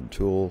used as a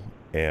tool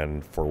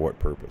and for what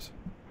purpose?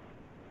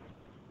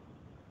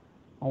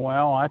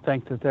 Well, I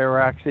think that they were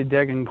actually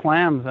digging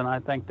clams, and I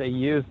think they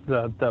used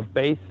the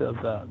base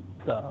of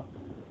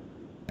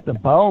the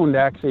bone to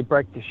actually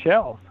break the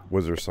shells.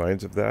 Was there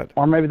signs of that?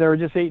 Or maybe they were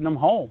just eating them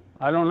whole.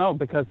 I don't know,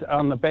 because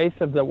on the base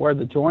of where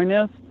the joint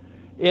is,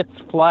 it's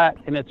flat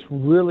and it's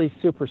really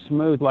super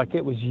smooth, like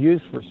it was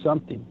used for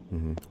something.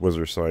 Mm-hmm. Was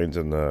there signs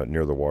in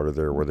near the water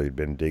there where they'd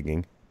been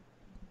digging?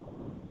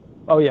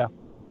 Oh yeah.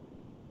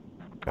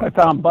 I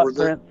found butt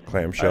prints,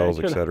 clam shells,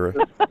 etc.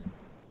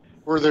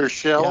 Were there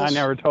shells? Yeah, I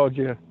never told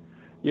you.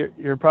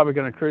 You're probably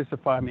going to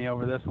crucify me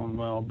over this one,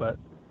 Will, but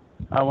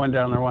I went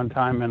down there one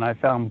time and I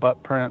found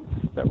butt prints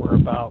that were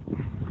about,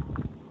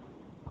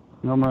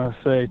 I'm going to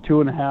say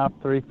 2.5,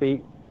 3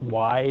 feet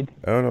wide.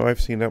 Oh no,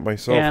 I've seen that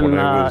myself. And when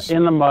I was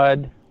in the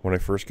mud. When I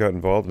first got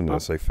involved in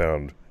this, I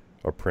found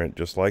a print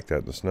just like that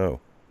in the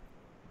snow.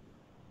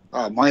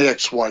 My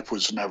ex-wife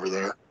was never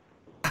there.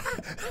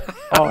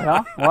 Oh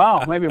yeah?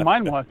 Wow, maybe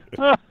mine was.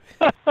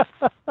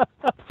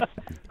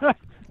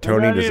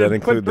 Tony, does that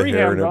include the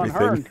hair and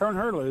everything? And turn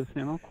her loose,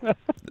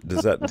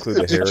 Does that include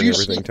the hair and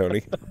everything,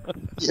 Tony?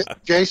 Yeah,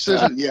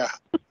 Jason, yeah,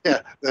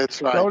 that's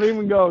right. Don't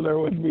even go there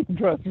with me,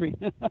 trust me.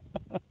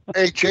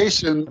 Hey,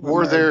 Jason,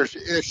 were there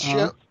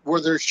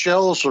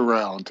shells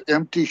around?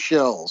 Empty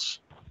shells?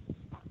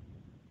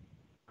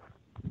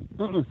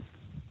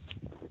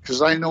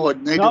 Because I know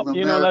what Native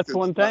Americans. That's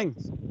one thing.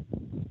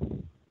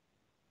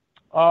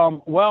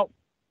 Well,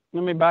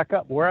 let me back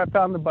up. Where I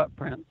found the butt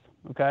prints,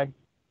 okay?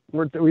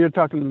 We're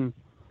talking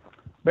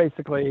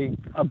basically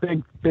a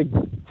big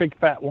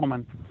fat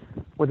woman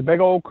with a big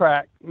old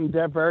crack,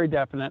 very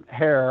definite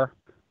hair.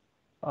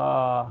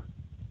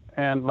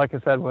 And like I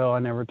said, Will, I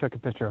never took a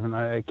picture of her, and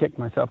I kicked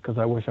myself because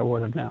I wish I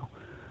would have now.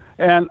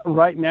 And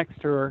right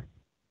next to her,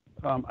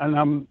 and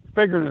I'm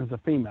figuring it was a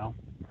female,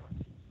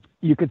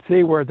 you could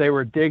see where they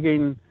were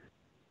digging.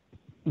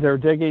 They're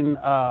digging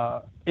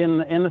in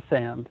the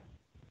sand,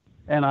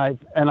 and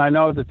I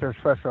know that there's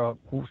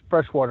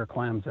freshwater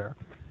clams there.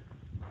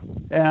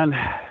 And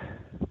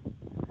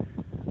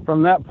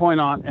from that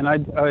point on, and I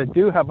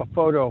do have a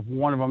photo of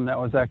one of them that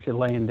was actually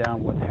laying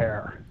down with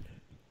hair.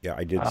 Yeah,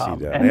 I did see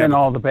that. And then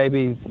all the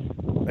babies.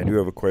 I do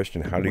have a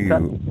question. How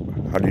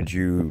did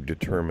you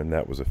determine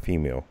that was a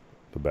female,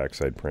 the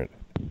backside print?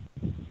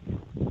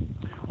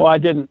 Well, I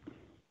didn't.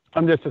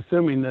 I'm just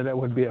assuming that it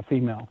would be a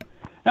female.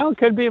 Now, it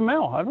could be a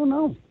male. I don't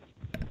know.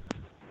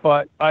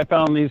 But I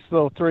found these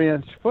little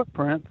 3-inch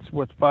footprints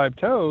with 5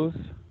 toes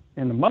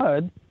in the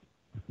mud.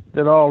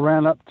 that all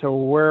ran up to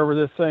wherever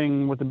this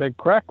thing with the big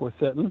crack was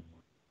sitting.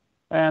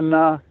 And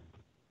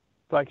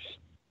like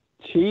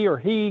she or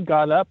he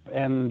got up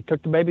and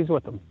took the babies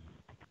with them.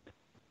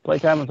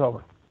 Playtime was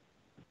over.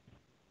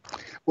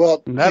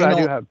 Well, and that I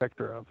do have a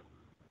picture of.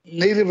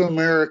 Native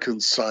American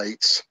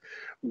sites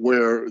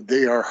where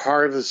they are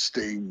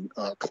harvesting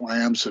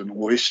clams and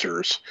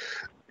oysters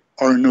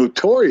are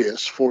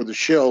notorious for the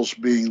shells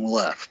being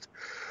left.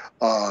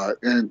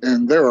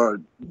 And there are,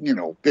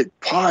 big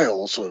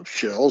piles of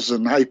shells.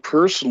 And I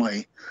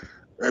personally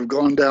have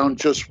gone down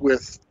just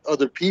with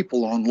other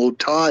people on low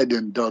tide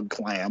and dug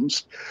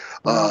clams.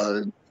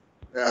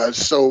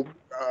 So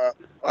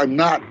I'm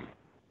not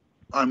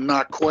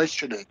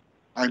questioning.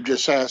 I'm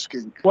just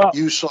asking. Well,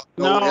 you saw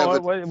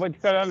what you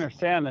got to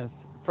understand is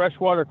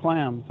freshwater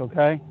clams,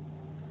 okay,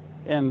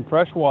 in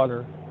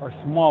freshwater are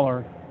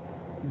smaller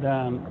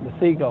than the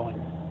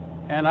seagoing.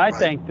 And I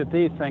think that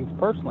these things,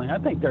 personally, I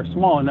think they're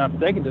small enough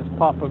they can just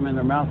pop them in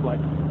their mouth like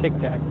Tic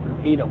Tacs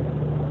and eat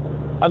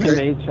them. I think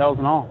they eat shells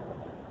and all.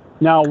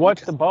 Now, what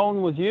the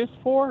bone was used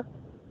for?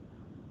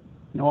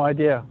 No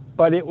idea.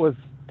 But it was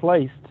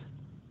placed.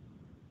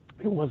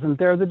 It wasn't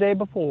there the day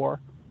before.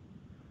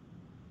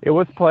 It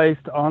was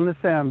placed on the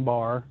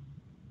sandbar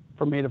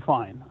for me to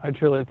find. I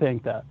truly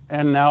think that.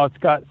 And now it's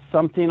got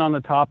something on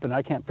the top, and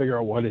I can't figure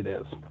out what it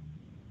is.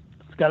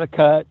 It's got a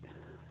cut.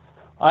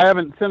 I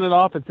haven't sent it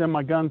off. It's in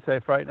my gun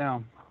safe right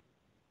now.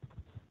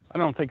 I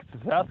don't think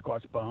it's a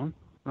Sasquatch bone.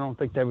 I don't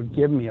think they would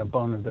give me a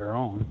bone of their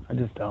own. I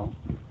just don't.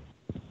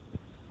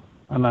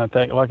 And I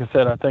think, like I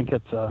said, I think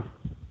it's a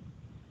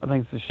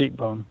sheep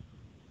bone.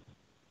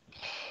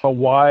 But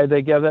why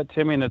they give that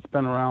to me, and it's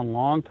been around a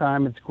long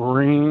time. It's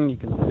green. You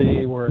can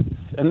see where it's,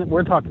 and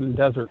we're talking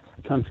desert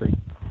country.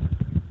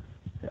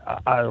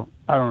 I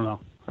don't know.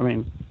 I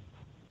mean,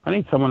 I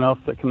need someone else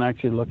that can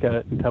actually look at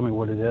it and tell me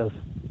what it is.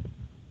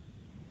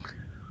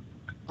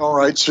 All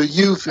right, so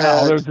you've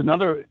had... there's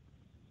another...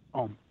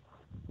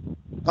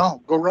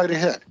 No, go right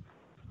ahead.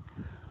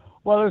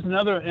 Well, there's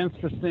another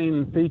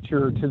interesting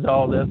feature to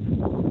all this.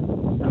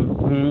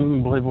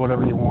 And believe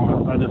whatever you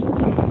want.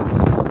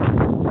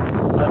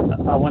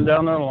 I went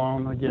down there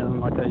alone again,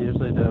 like I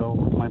usually do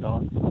with my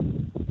dog.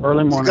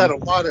 Early morning. You got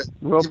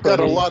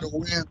a lot of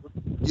wind.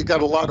 You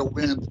got a lot of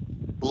wind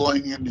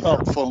blowing into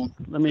your phone.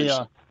 Let me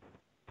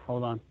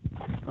hold on.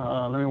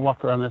 Let me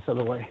walk around this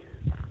other way.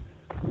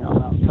 I'm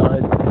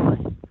outside. My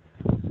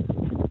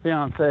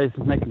fiance is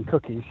making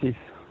cookies. She's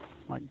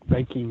like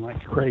baking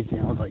like crazy.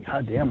 I was like,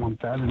 God damn, I'm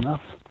fat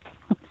enough.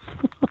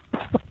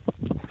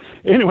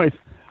 Anyways,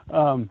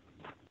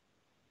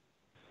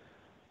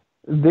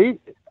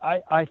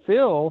 I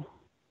feel,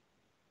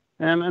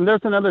 and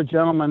there's another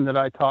gentleman that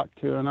I talked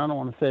to, and I don't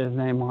want to say his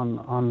name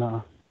on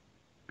the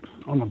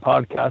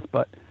podcast,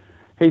 but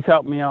he's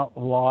helped me out a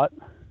lot.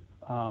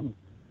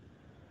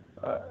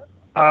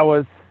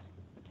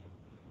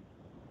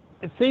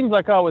 It seems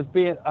like I was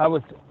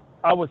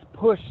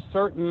pushed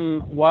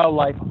certain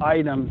wildlife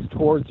items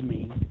towards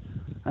me,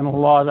 and a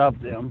lot of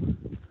them.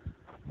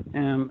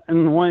 And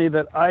the way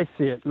that I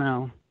see it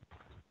now,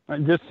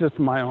 just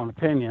my own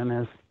opinion,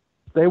 is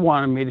they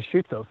wanted me to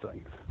shoot those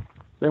things.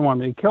 They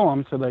wanted me to kill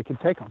them so they could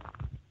take them.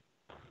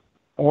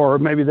 Or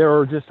maybe they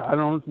were just,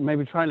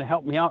 maybe trying to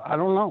help me out. I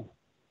don't know.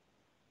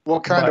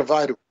 What kind of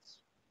items?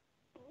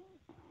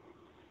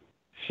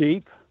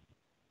 Sheep,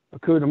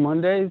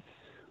 Acudamundes,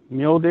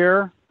 mule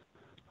deer,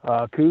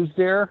 coos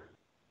deer.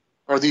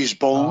 Are these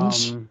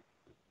bones?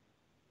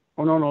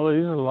 No,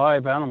 these are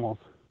live animals.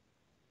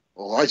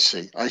 Oh, I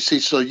see.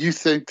 So you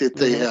think that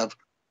they have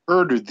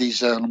herded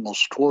these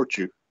animals towards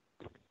you?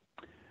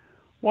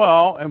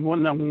 Well, and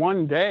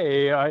one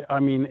day, I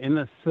mean, in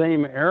the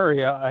same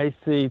area, I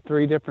see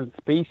 3 different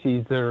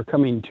species that are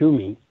coming to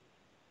me.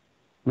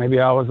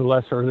 Maybe I was the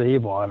lesser of the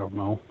evil. I don't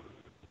know.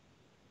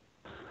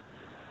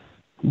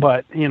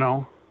 But, I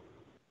don't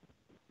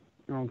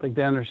think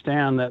they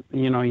understand that,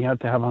 you have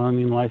to have a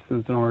hunting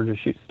license in order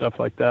to shoot stuff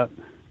like that.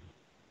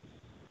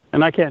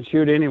 And I can't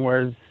shoot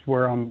anywhere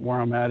where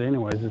I'm at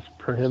anyways. It's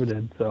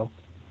prohibited, so.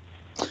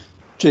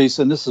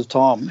 Jason, this is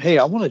Tom. Hey,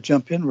 I want to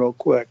jump in real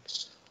quick.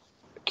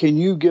 Can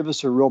you give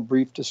us a real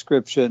brief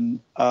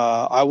description?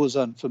 I was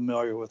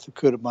unfamiliar with the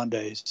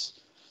Acudamundes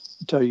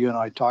until you and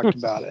I talked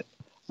about it.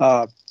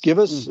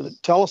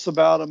 Tell us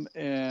about them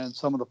and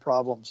some of the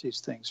problems these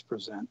things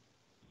present.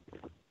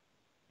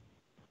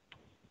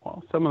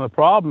 Well, some of the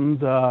problems,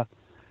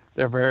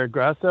 they're very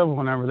aggressive.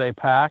 Whenever they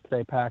pack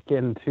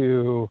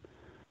into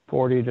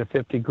 40 to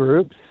 50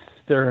 groups.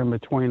 They're in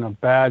between a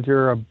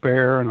badger, a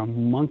bear, and a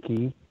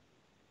monkey.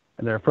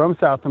 And they're from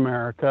South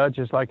America,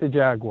 just like the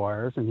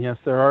jaguars. And yes,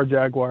 there are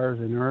jaguars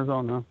in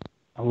Arizona,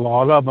 a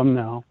lot of them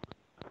now.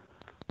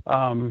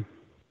 And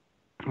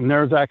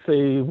there's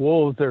actually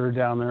wolves that are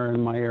down there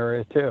in my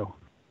area too.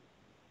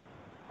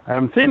 I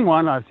haven't seen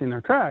one. I've seen their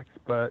tracks,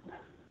 but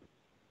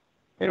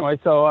anyway,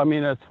 so I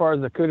mean, as far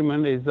as the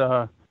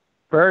Acudamundes,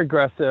 very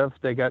aggressive.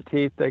 They got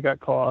teeth, they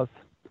got claws.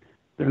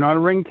 They're not a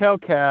ringtail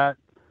cat.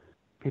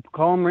 People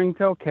call them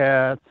ringtail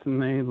cats, and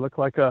they look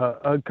like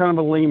a kind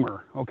of a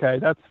lemur.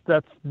 Okay,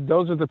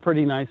 those are the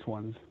pretty nice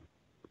ones.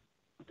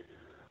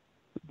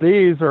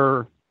 These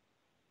are,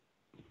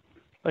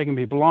 they can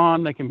be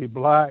blonde, they can be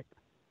black,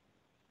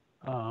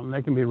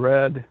 they can be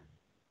red,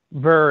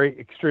 very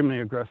extremely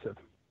aggressive.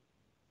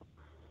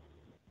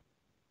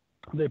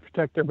 They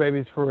protect their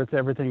babies with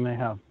everything they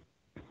have.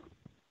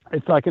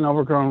 It's like an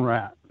overgrown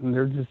rat, and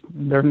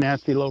they're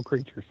nasty little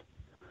creatures.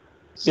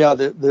 Yeah,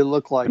 they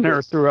look like and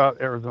they're throughout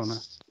Arizona.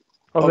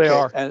 Oh, okay. They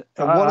are. And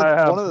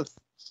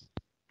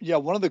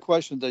one of the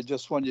questions I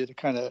just want you to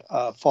kind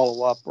of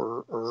follow up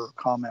or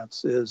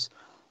comments is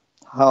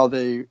how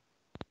they're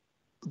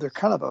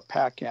kind of a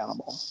pack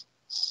animal.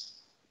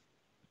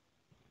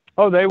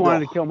 Oh, they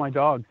wanted to kill my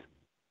dogs.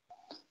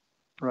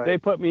 Right. They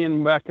put me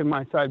back in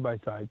my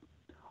side-by-side.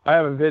 I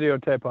have a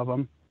videotape of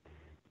them.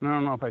 I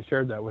don't know if I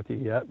shared that with you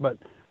yet, but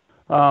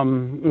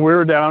we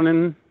were down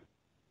in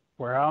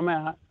where I'm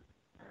at,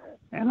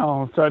 and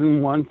all of a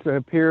sudden one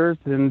appears,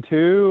 then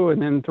two,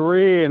 and then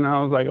three, and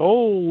I was like,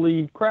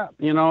 holy crap,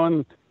 and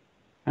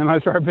I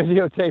started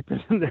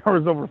videotaping, and there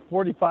was over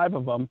 45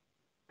 of them,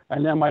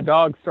 and then my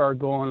dogs started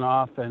going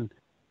off, and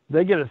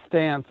they get a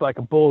stance like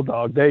a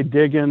bulldog. They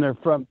dig in their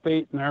front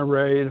feet, and they're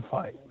ready to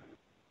fight.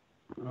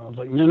 And I was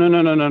like,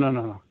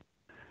 no.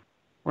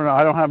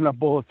 I don't have enough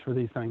bullets for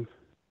these things.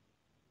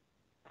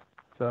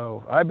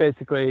 So I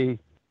basically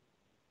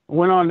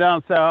went on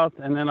down south,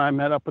 and then I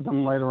met up with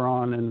them later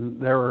on,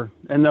 and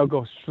they'll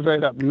go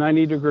straight up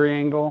 90-degree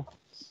angle,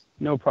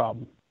 no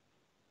problem.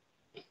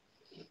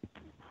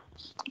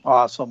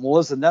 Awesome. Well,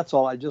 listen, that's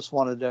all. I just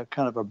wanted a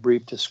kind of a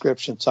brief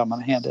description, so I'm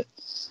going to hand it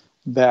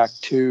back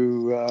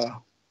to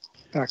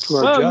our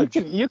judge.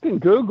 You can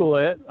Google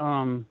it.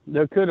 The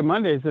Cuda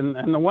Mondays,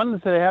 and the ones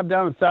that they have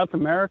down in South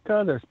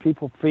America, there's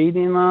people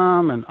feeding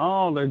them, and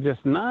they're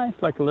just nice,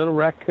 like a little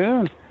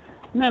raccoon.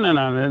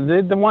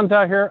 No. The ones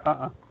out here,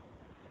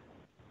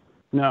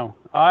 No,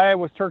 I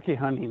was turkey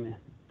hunting.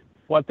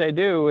 What they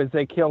do is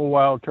they kill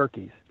wild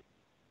turkeys.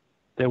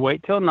 They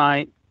wait till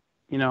night.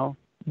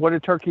 What do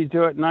turkeys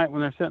do at night when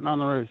they're sitting on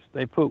the roost?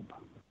 They poop.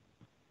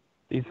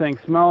 These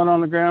things smell it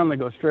on the ground. They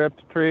go straight up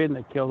the tree and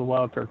they kill the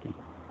wild turkey.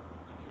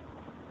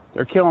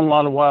 They're killing a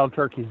lot of wild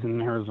turkeys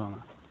in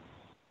Arizona.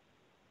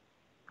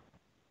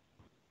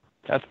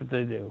 That's what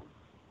they do.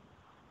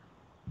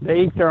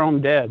 They eat their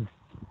own dead.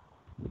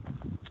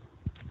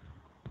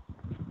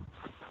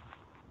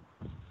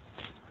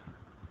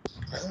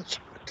 That's a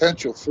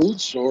potential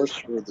food source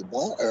for the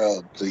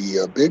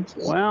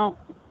Bigfoot. Well,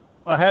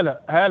 I had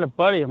a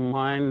buddy of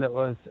mine that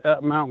was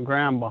at Mount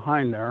Graham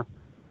behind there.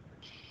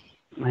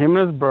 Him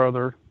and his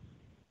brother.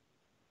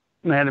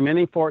 They had a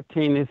Mini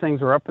 14. These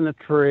things were up in the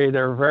tree. They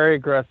were very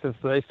aggressive,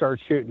 so they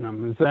started shooting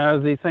them.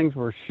 As they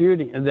were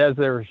shooting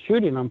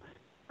them,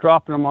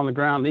 dropping them on the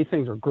ground, these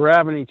things were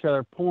grabbing each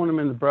other, pulling them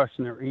in the brush,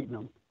 and they were eating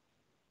them.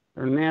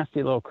 They're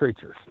nasty little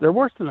creatures. They're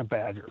worse than a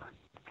badger.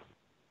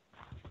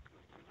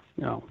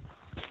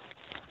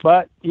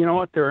 But you know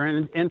what? They're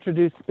an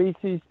introduced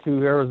species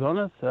to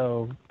Arizona,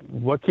 so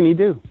what can you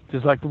do?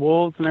 Just like the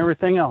wolves and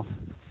everything else.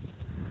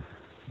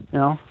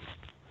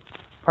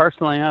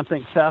 Personally, I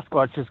think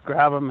Sasquatch just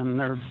grab them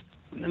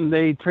and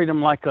they treat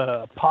them like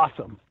a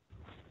possum.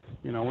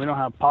 We don't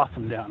have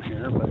possum down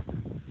here, but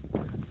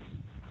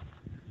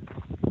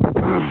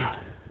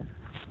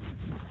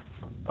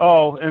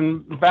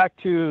and back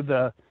to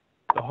the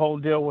whole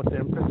deal with the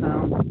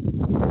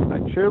infrasound. I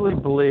truly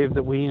believe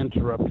that we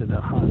interrupted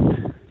a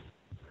hunt.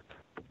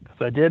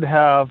 Because I did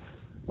have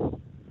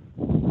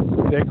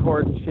big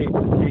horde of sheep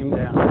that came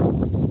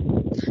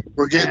down.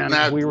 We're getting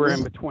that. We were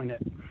in between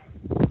it.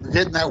 We're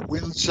getting that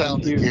wind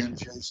sound again,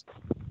 Jason.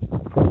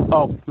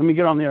 Oh, let me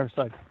get on the other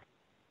side.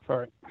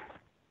 Sorry.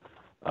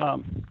 Let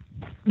me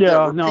get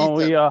on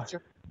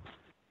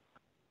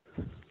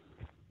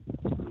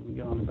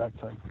the back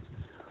side.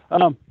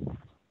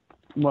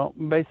 Well,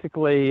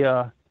 basically,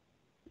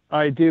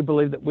 I do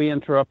believe that we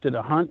interrupted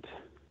a hunt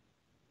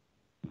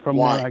from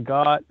Why? what I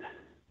got.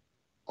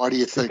 Why do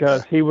you think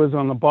Because that? he was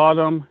on the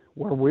bottom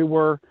where we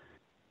were,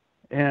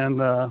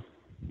 and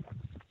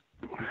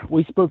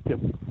we spooked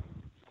him.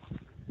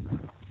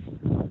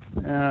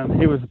 And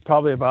he was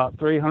probably about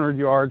 300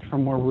 yards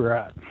from where we were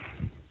at.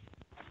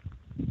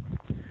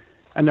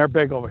 And they're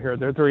big over here.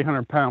 They're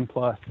 300-pound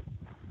plus.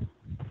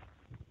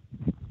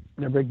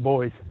 They're big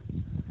boys.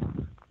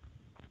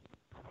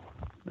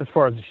 As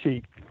far as the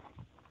sheep.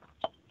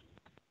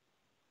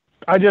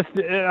 I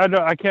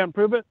can't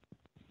prove it.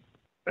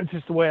 It's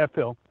just the way I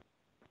feel.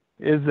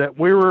 Is that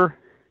we're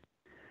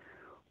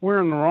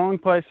in the wrong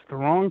place at the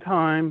wrong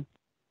time,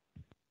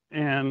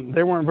 and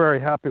they weren't very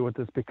happy with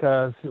us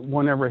because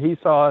whenever he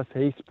saw us,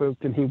 he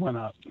spooked and he went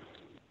up.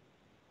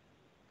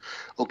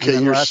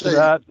 Okay, you're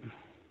saying,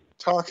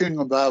 talking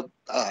about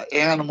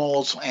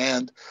animals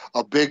and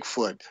a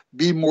Bigfoot.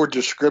 Be more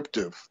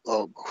descriptive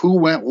of who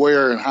went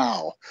where and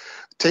how.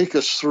 Take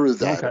us through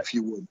that, if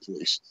you would,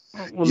 please.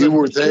 Well, you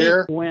were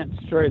there? Went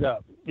straight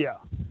up, yeah.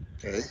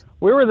 Okay.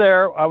 We were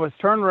there. I was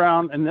turned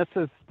around, and this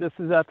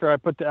is after I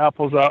put the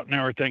apples out and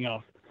everything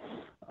else.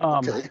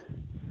 Okay.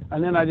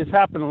 And then I just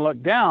happened to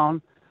look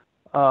down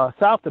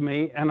south of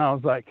me, and I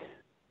was like,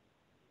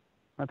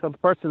 I told the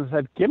person, I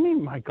said, give me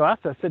my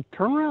glasses. I said,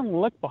 turn around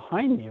and look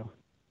behind you.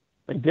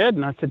 They did.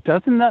 And I said,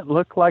 doesn't that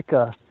look like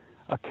a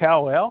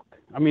cow elk?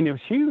 I mean, it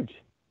was huge.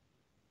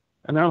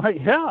 And they're like,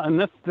 yeah. And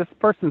this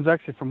person's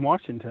actually from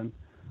Washington.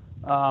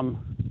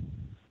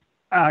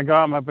 I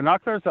got my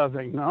binoculars. I was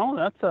like, no,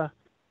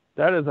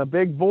 that is a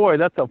big boy.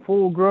 That's a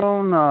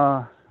full-grown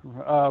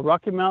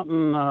Rocky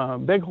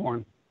Mountain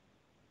bighorn.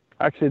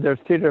 Actually, there's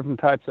 2 different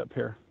types up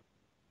here.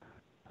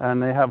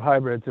 And they have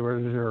hybrids that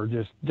are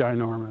just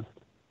ginormous.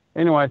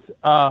 Anyways,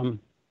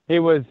 he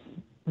was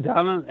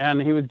down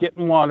and he was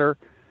getting water.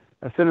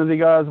 As soon as he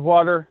got his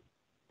water,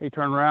 he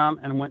turned around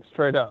and went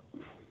straight up.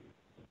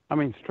 I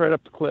mean, straight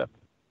up the cliff.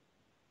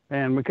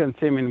 And we couldn't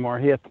see him anymore.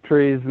 He hit the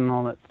trees and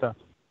all that stuff.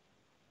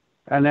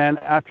 And then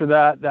after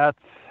that,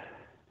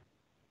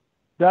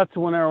 that's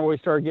whenever we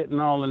started getting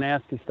all the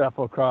nasty stuff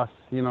across,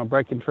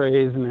 breaking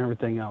trees and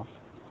everything else.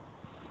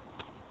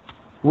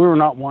 We were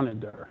not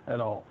wanted there at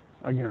all.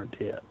 I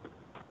guarantee it.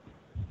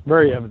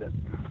 Very evident.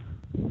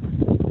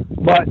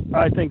 But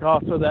I think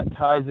also that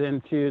ties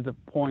into the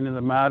point of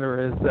the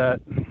matter is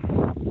that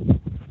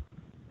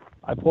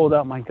I pulled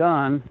out my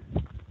gun,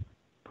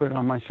 put it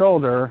on my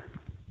shoulder,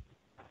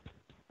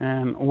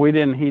 and we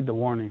didn't heed the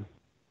warning.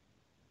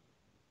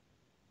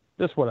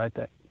 Just what I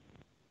think.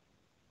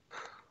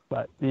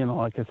 But,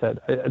 like I said,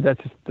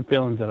 that's just the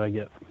feelings that I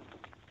get.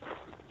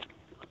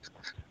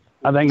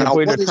 I think if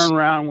we'd have turned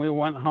around and we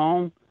went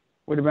home,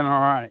 we'd have been all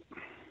right.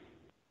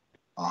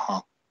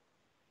 Uh-huh.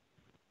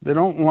 They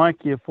don't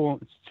like you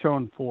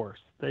showing force.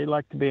 They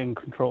like to be in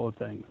control of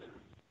things.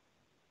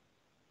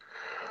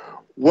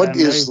 What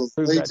is the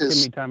latest? That to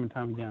me time and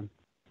time again.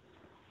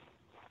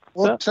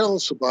 Well, tell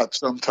us about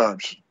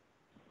sometimes.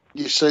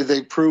 You say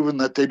they've proven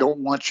that they don't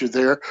want you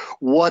there.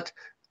 What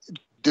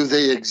do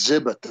they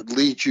exhibit that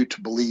leads you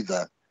to believe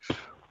that?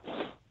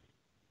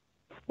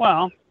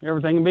 Well,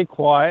 everything can be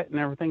quiet and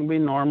everything can be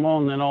normal,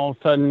 and then all of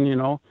a sudden,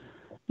 you'll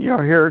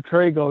hear a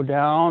tree go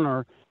down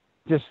or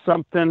just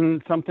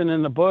something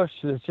in the bush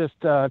that's just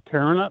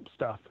tearing up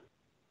stuff.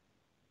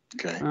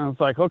 Okay. And I was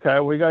like, okay,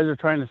 well, you guys are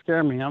trying to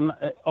scare me. I'm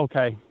not,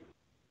 okay.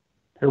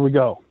 Here we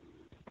go.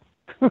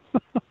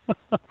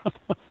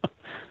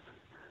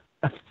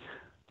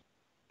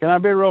 Can I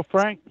be real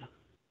frank?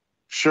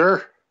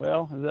 Sure.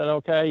 Well, is that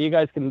okay? You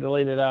guys can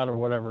delete it out or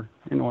whatever.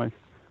 Anyway,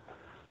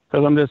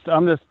 because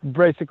I'm just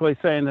basically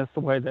saying this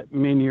the way that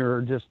me and you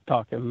are just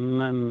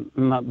talking, and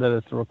not that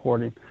it's a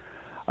recording.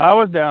 I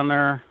was down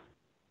there.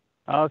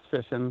 I was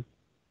fishing,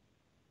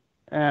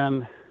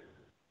 and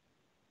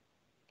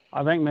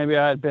I think maybe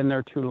I had been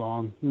there too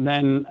long. And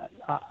then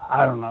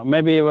I don't know.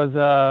 Maybe it was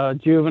a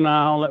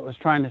juvenile that was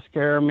trying to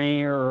scare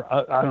me, or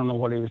I don't know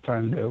what he was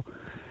trying to do.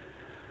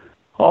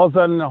 All of a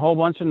sudden, a whole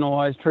bunch of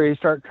noise, trees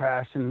start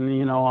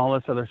crashing, all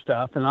this other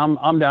stuff. And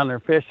I'm down there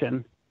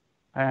fishing,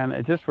 and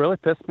it just really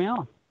pissed me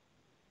off.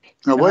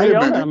 Now, wait a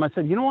minute. At him. I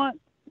said, you know what?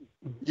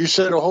 You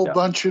said a whole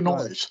bunch of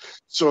noise.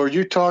 So are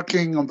you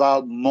talking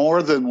about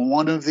more than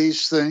one of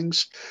these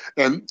things?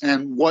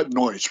 And what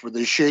noise? Were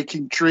they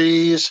shaking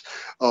trees?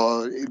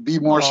 Be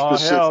more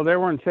specific. Hell, they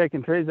weren't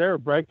shaking trees. They were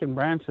breaking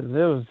branches.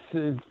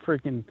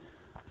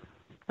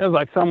 It was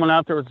like someone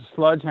out there with a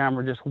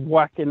sledgehammer just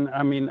whacking.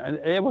 I mean,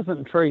 it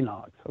wasn't tree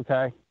knocks,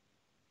 okay?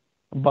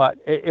 But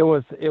it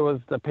was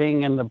the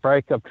ping and the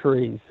break of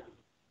trees.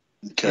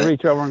 Okay. You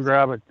reach over and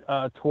grab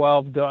a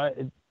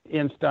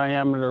 12-inch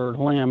diameter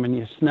limb and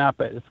you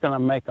snap it. It's going to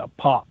make a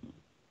pop.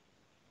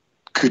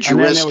 Could you?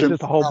 And then there was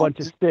just a whole bunch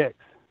of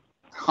sticks.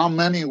 How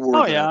many were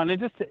there? Oh, yeah, and it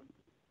just...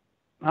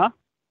 Huh?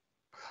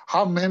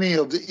 How many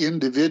of the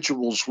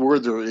individuals were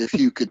there, if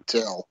you could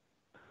tell?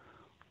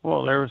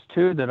 Well, there was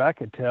 2 that I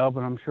could tell,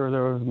 but I'm sure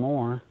there was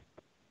more.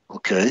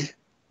 Okay.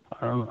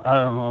 I don't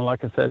know.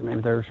 Like I said,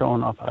 maybe they were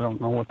showing off. I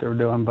don't know what they were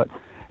doing,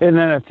 and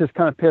then it just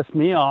kind of pissed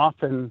me off,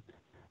 and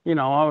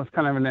I was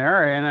kind of in the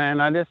area,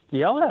 and I just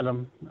yelled at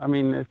them. I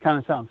mean, it kind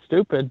of sounds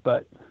stupid,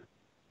 but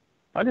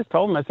I just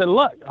told them. I said,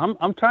 "Look,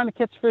 I'm trying to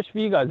catch fish for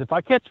you guys. If I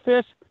catch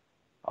fish,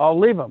 I'll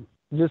leave them.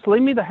 Just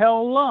leave me the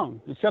hell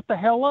alone. And shut the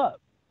hell up,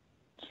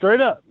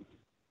 straight up,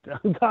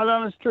 God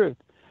honest truth."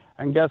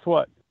 And guess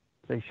what?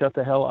 They shut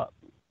the hell up.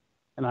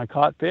 And I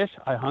caught fish.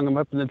 I hung them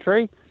up in the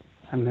tree,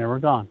 and they were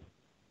gone.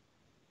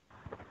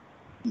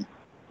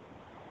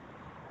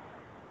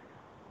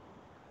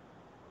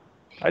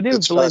 I do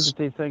believe that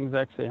these things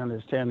actually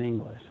understand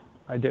English.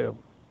 I do.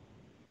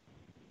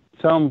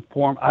 Some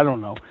form. I don't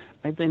know.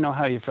 Maybe they know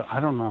how you feel. I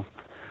don't know.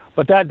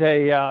 But that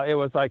day, it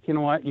was like, you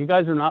know what? You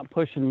guys are not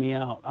pushing me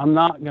out. I'm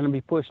not going to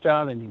be pushed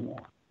out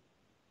anymore.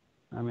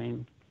 I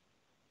mean...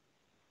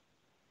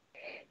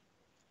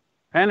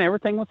 And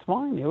everything was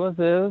fine. It was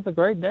a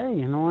great day.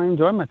 I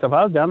enjoyed myself.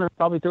 I was down there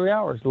probably 3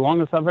 hours, the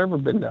longest I've ever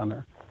been down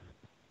there.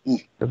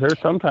 Because there's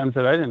sometimes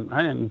that I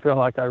didn't feel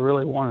like I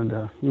really wanted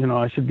to,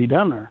 I should be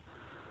down there.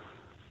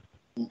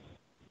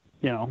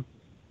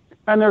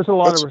 And there's a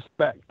lot of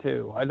respect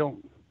too. I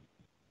don't.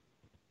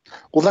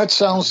 Well, that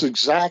sounds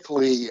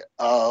exactly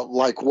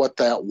like what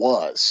that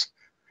was.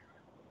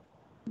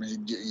 I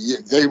mean,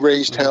 they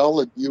raised hell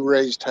and you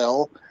raised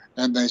hell,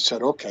 and they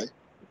said, "Okay,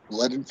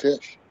 let him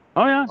fish."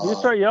 Oh yeah, you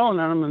start yelling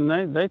at them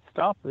and they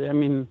stop. I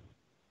mean,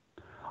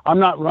 I'm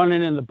not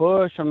running in the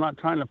bush. I'm not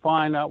trying to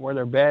find out where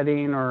they're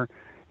bedding or,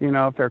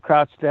 if they're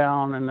crouched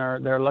down and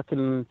they're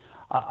looking.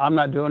 I'm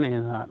not doing any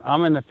of that.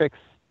 I'm in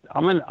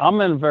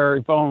a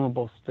very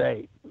vulnerable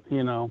state.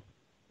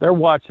 They're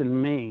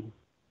watching me,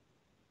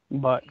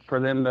 but for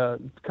them to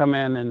come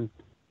in and,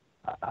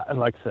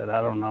 like I said,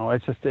 I don't know.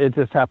 It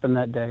just happened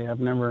that day. I've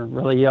never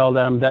really yelled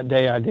at them. That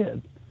day I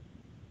did.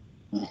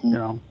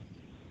 Mm-hmm.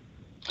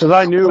 Because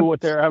I knew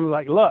what I'm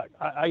like, look,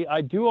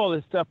 I do all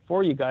this stuff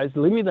for you guys.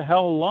 Leave me the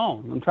hell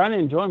alone. I'm trying to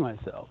enjoy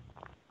myself.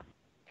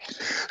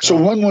 So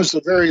when was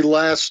the very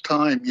last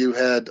time you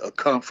had a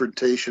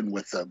confrontation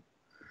with them?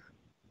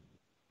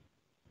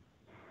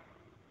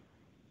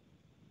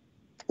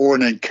 Or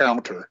an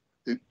encounter?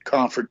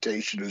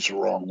 Confrontation is the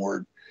wrong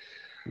word.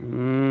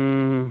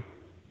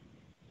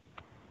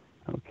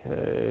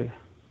 Okay.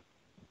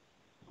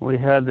 We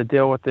had to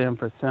deal with the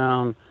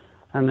infrasound.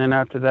 And then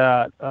after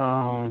that,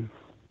 I've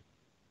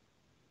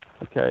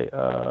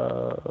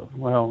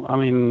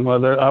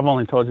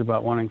only told you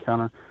about one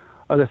encounter.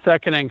 The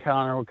second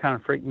encounter would kind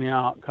of freak me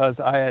out because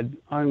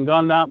I'm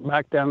gone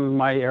back down in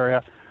my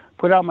area,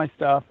 put out my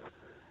stuff,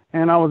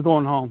 and I was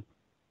going home.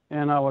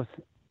 And I was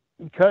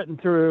cutting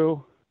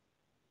through,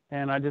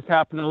 and I just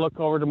happened to look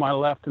over to my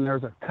left, and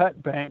there's a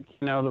cut bank,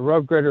 the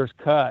road gritter's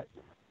cut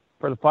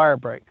for the fire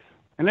breaks.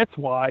 And it's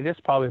wide. It's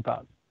probably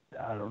about,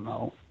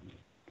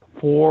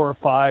 4 or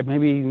 5,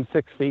 maybe even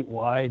 6 feet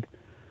wide.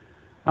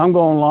 I'm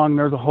going along.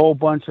 There's a whole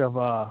bunch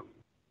of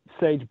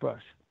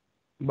sagebrush,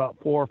 about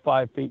 4 or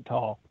 5 feet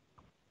tall.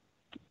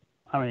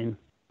 I mean,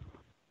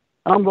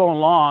 I'm going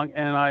along,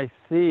 and I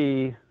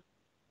see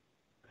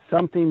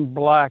something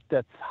black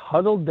that's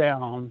huddled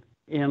down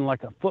in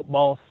like a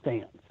football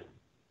stance.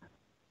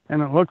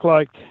 And it looked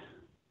like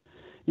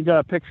you got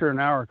a picture of an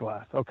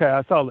hourglass. Okay,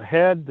 I saw the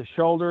head, the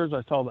shoulders,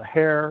 I saw the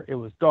hair. It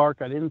was dark.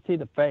 I didn't see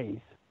the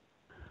face.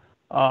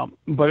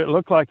 But it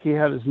looked like he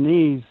had his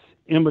knees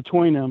in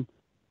between him,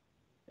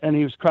 and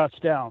he was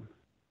crouched down.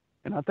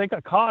 And I think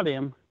I caught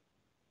him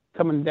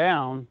coming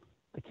down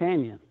the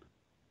canyon.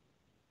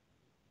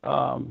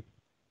 And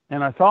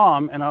I saw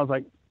him, and I was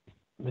like,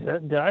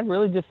 did I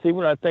really just see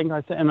what I think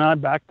I said? And I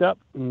backed up,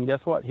 and guess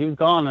what? He was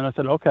gone. And I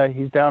said, okay,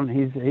 he's down.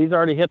 He's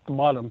already hit the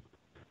bottom.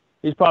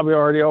 He's probably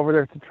already over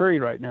there at the tree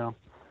right now.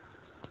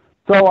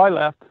 So I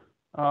left.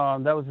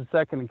 That was the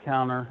second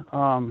encounter.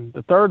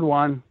 The third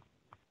one,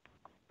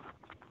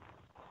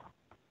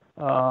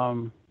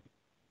 I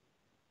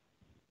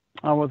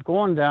was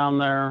going down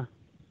there,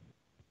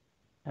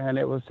 and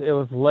it was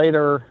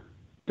later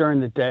during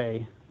the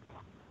day.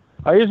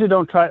 I usually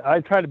don't try. I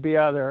try to be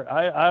out of there.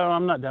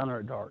 I'm not down there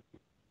at dark.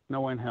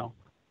 No way in hell.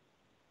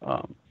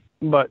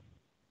 But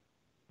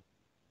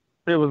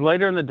it was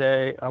later in the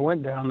day. I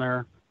went down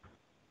there,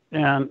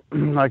 and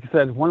like I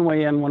said, one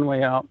way in, one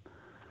way out.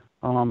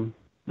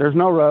 There's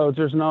no roads.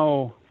 There's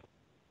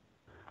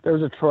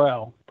a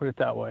trail. Put it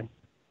that way.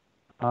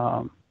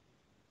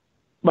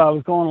 But I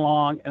was going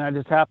along, and I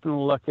just happened to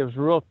look. It was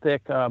real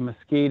thick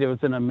mesquite. It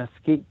was in a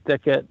mesquite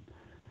thicket,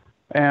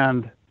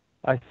 and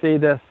I see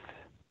this.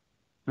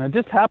 And I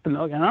just happened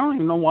to look, and I don't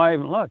even know why I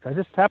even looked. I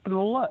just happened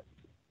to look,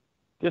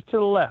 just to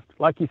the left.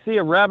 Like you see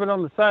a rabbit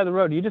on the side of the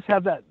road. You just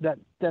have that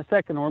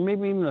second, or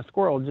maybe even a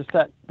squirrel, just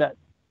that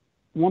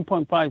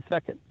 1.5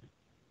 second.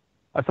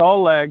 I saw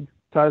a leg,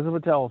 size of a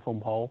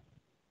telephone pole,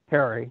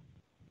 hairy.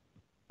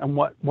 And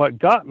what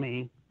got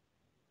me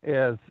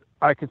is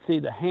I could see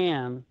the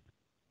hand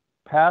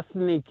past the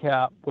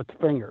kneecap with the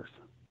fingers.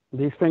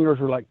 These fingers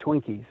were like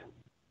Twinkies.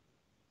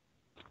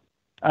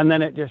 And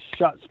then it just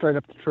shot straight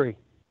up the tree.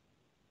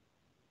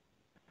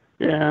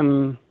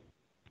 In,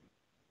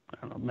 I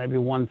don't know, maybe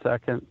 1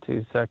 second,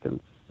 2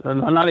 seconds.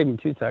 Not even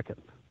 2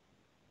 seconds.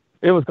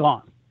 It was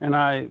gone. And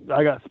I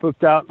got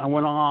spooked out, and I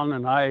went on,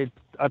 and I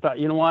thought,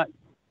 you know what?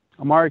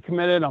 I'm already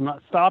committed. I'm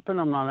not stopping.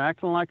 I'm not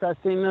acting like I've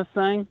seen this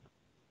thing.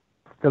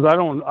 Because I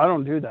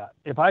don't do that.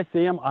 If I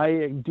see them,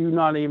 I do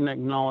not even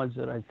acknowledge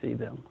that I see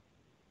them.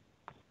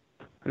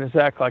 I just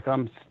act like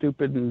I'm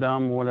stupid and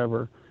dumb,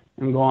 whatever,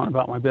 and go on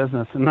about my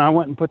business. And I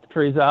went and put the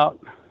trees out.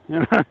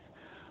 And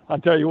I'll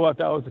tell you what,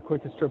 that was the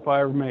quickest trip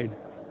I ever made.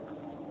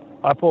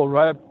 I pulled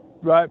right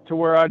up to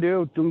where I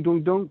do,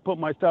 put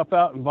my stuff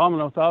out, and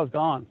vominos, I was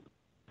gone.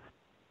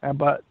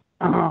 But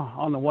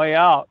on the way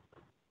out,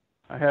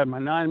 I had my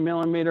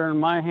 9mm in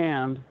my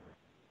hand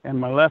and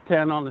my left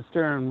hand on the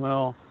steering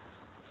wheel,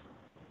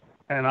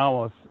 and I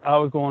was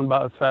going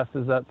about as fast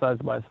as that side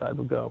by side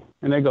would go,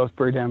 and it goes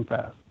pretty damn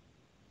fast.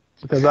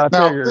 Because I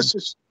figured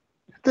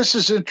this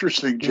is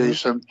interesting,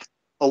 Jason.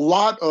 A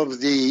lot of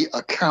the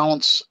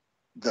accounts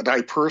that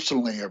I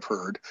personally have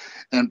heard,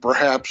 and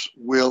perhaps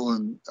Will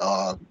and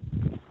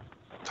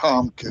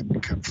Tom can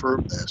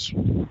confirm this.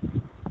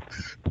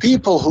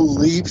 People who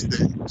leave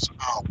things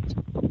out.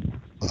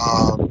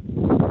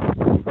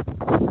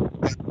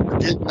 We're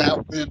getting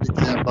that wind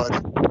again, buddy.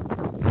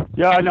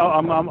 Yeah, I know.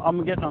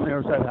 I'm getting on the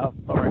other side of the house.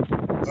 All right.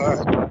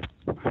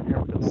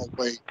 We'll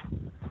wait.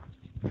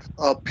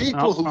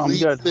 People who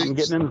leave things. I'm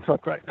getting in the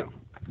truck right now.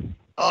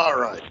 All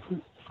right.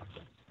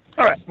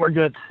 All right, we're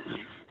good.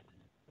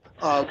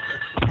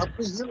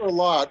 We hear a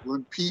lot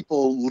when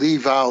people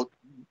leave out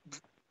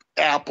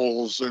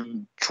apples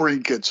and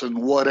trinkets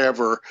and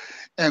whatever,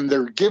 and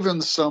they're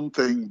given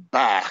something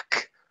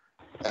back.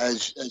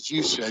 As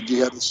you said,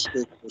 you had a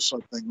stick or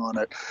something on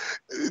it.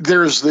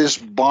 There's this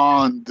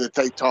bond that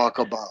they talk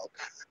about,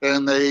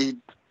 and they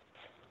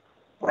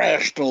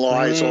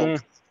rationalize all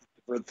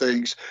different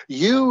things.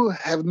 You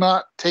have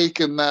not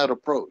taken that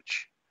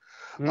approach.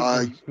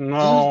 No,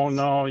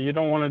 you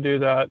don't want to do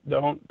that.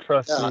 Don't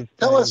trust these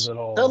things at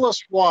all. Tell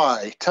us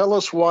why. Tell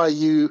us why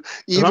you.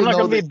 Even I'm not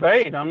going to be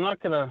bait. I'm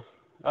not going to.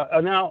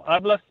 Now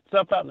I've left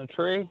stuff out in the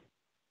tree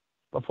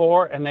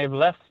before, and they've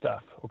left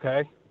stuff.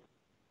 Okay.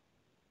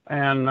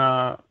 And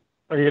I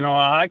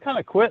kind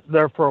of quit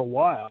there for a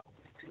while.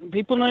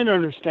 People need to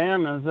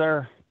understand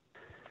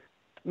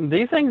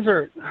these things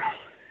are.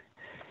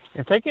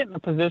 If they get in a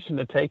position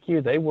to take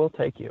you, they will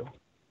take you.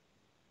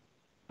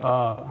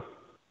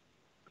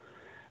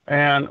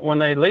 And when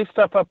they leave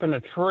stuff up in a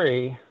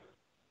tree,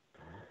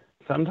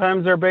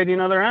 sometimes they're baiting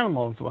other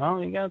animals.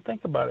 Well, you got to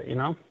think about it,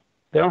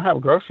 They don't have a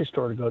grocery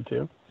store to go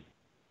to.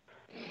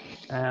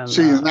 And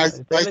I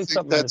think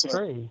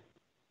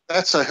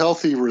that's a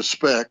healthy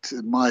respect,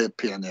 in my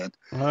opinion.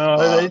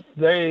 Well,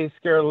 they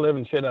scare the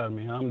living shit out of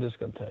me. I'm just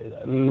going to tell you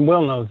that. And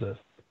Will knows this.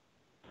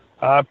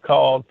 I've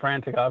called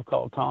Frantic. I've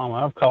called Tom.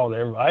 I've called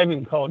everybody. I've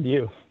even called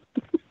you.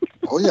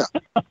 Oh, yeah.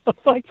 I was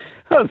like,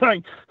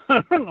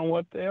 I don't know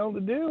what the hell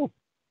to do.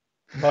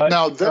 But,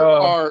 now there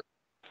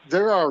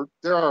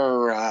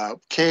are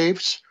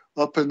caves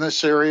up in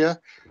this area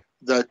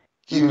that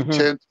you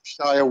tend to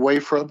shy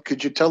away from.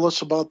 Could you tell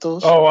us about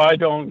those? Oh, I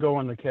don't go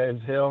in the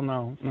caves. Hell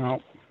no.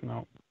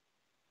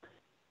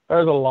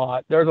 There's a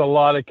lot. There's a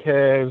lot of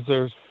caves.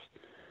 This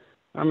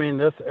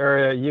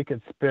area, you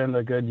could spend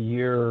a good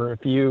year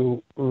if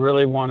you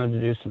really wanted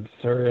to do some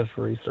serious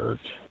research.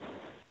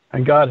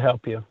 And God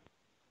help you.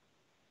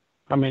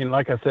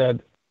 Like I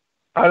said,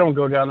 I don't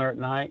go down there at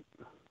night.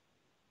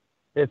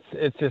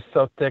 It's just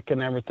so thick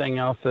and everything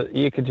else that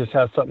you could just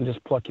have something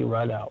just pluck you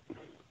right out.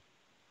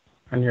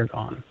 And you're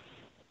gone.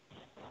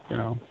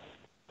 You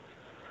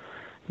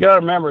got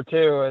to remember,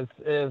 too,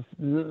 is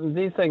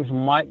these things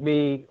might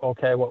be,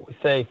 what we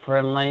say,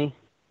 friendly.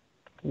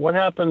 What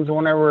happens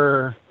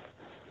whenever...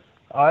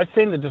 I've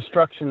seen the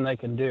destruction they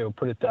can do,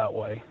 put it that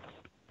way.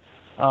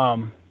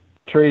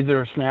 Trees that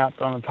are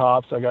snapped on the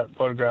tops, I got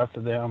photographs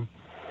of them.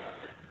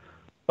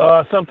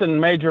 Something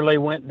majorly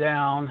went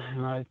down,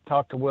 and I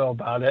talked to Will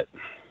about it.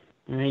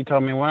 And he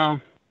told me,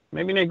 well,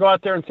 maybe you need to go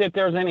out there and see if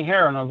there's any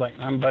hair. And I was like,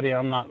 buddy,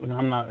 I'm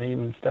not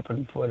even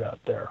stepping foot out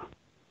there.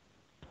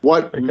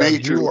 What because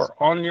majorly? You are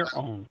on your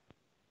own.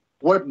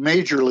 What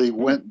majorly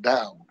went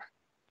down?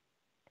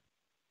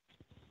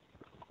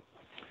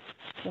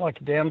 Like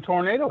a damn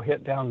tornado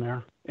hit down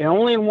there. And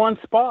only in one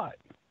spot.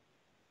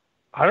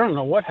 I don't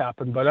know what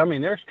happened, but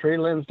there's tree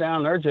limbs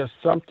down there, just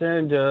something,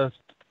 and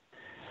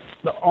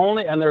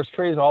there's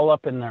trees all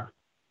up in there.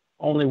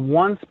 Only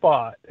one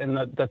spot, and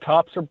the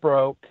tops are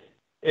broke.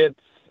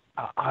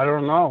 I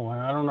don't know.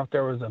 I don't know if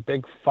there was a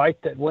big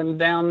fight that went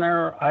down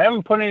there. I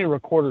haven't put any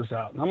recorders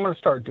out, and I'm going to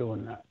start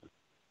doing that.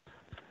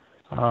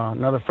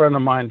 Another friend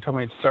of mine told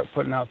me to start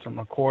putting out some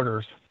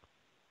recorders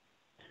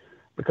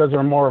because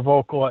they're more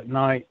vocal at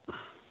night.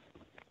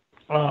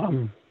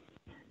 I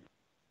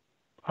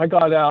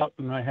got out,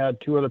 and I had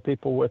two other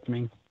people with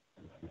me.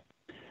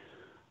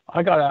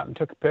 I got out and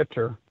took a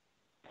picture,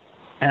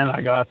 and I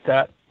got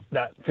that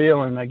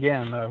feeling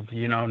again of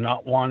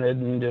not wanted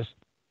and just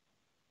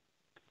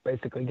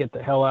basically get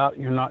the hell out.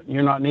 You're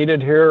not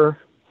needed here.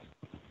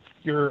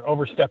 You're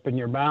overstepping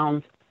your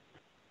bounds.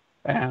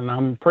 And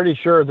I'm pretty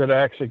sure that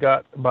I actually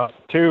got about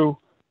two.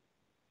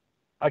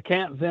 I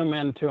can't zoom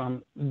into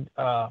them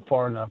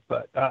far enough,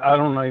 but I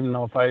don't even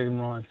know if I even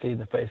want to see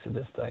the face of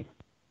this thing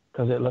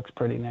because it looks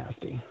pretty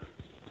nasty.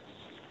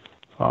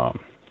 Type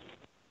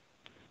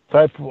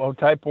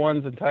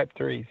 1s and type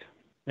 3s.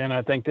 And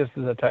I think this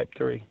is a type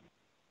 3.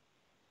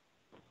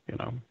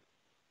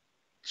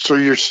 So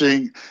you're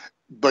seeing,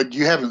 but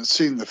you haven't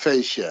seen the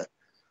face yet.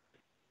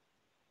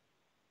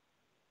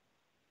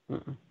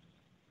 Mm-mm.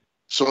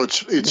 So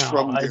it's no,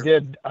 from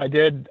there.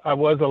 I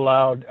was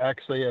allowed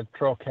actually a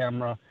trail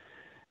camera,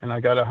 and I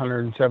got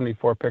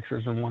 174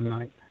 pictures in one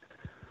night.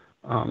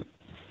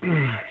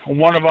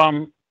 One of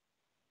them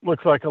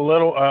looks like a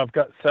little, I've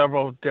got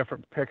several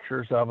different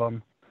pictures of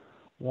them.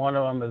 One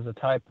of them is a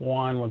type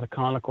 1 with a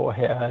conical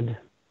head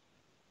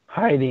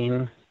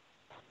hiding.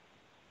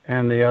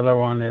 And the other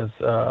one is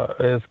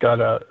got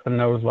a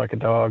nose like a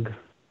dog.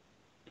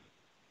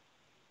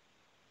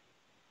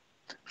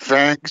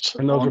 Fangs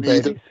and those on are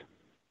babies. either?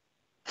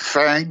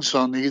 Fangs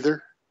on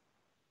either?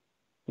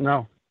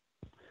 No,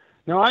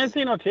 I didn't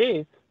see no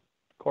teeth.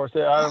 Of course,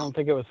 I don't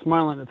think it was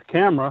smiling at the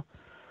camera,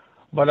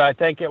 but I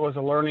think it was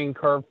a learning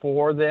curve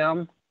for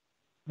them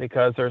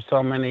because there's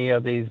so many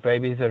of these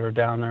babies that are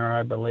down there.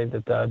 I believe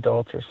that the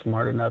adults are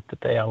smart enough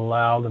that they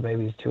allow the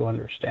babies to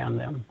understand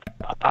them.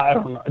 I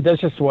don't know.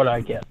 That's just what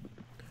I get.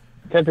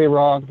 Could be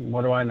wrong.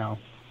 What do I know?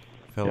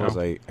 Fellas,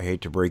 I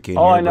hate to break in.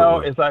 All here, I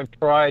know is I've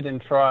tried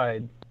and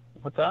tried.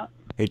 What's that?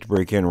 Hate to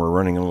break in. We're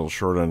running a little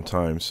short on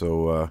time.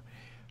 So,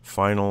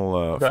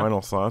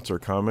 final thoughts or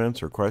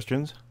comments or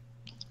questions?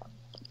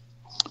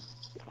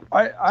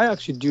 I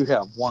actually do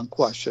have one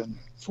question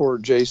for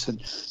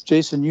Jason.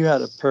 Jason, you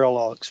had a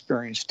parallel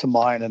experience to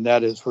mine, and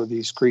that is where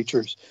these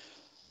creatures,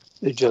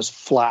 they just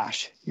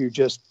flash.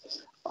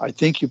 I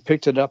think you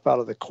picked it up out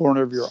of the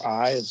corner of your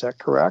eye. Is that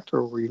correct?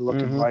 Or were you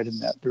looking right in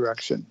that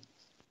direction?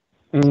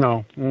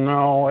 No,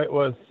 it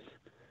was,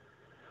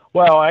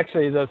 well,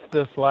 actually,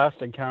 this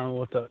last encounter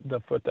with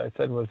the foot that I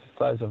said was the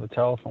size of a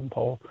telephone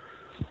pole.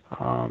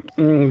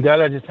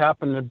 That I just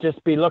happened to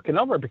just be looking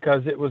over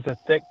because it was a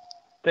thick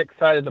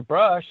side of the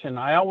brush, and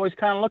I always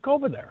kind of look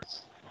over there,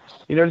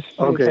 just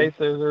in case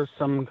there's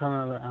some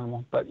kind of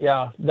animal. But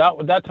yeah,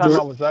 that time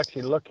I was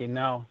actually looking.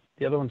 Now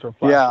the other ones were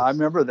flashing. Yeah, I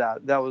remember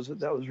that. That was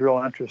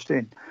real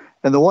interesting.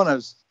 And the one I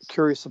was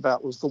curious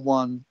about was the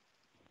one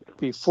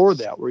before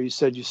that, where you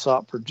said you saw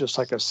it for just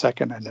like a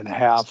second and a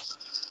half.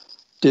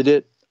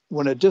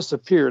 When it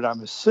disappeared, I'm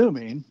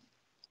assuming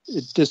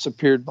it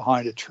disappeared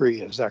behind a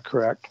tree. Is that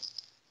correct?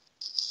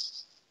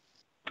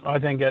 I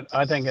think it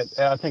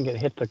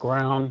hit the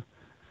ground.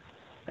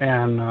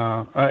 And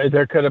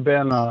there could have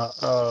been a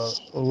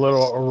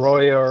little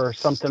arroyo or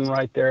something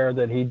right there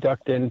that he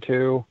ducked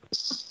into.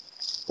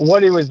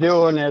 What he was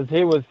doing is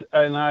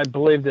and I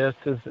believe that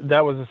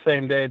was the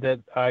same day that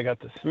I got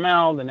the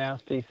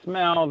nasty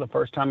smell, the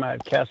first time I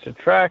had casted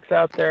tracks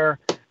out there.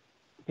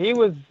 He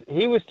was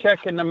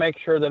checking to make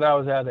sure that I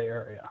was out of the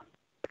area.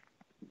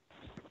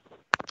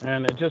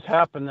 And it just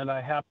happened that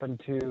I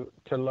happened to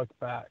look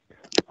back.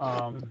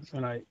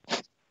 And I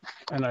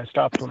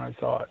stopped when I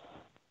saw it.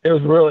 It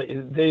was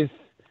really these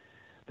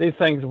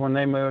things, when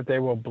they move, they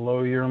will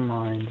blow your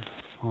mind.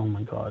 Oh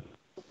my God!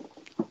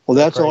 Well,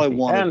 that's all I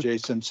wanted, and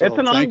Jason. So it's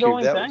an thank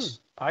ongoing you. thing.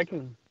 I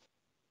can.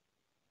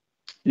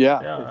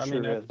 Yeah. I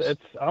mean,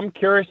 it's. I'm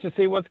curious to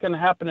see what's going to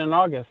happen in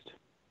August.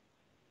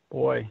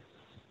 Boy,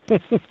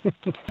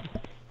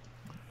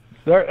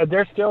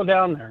 they're still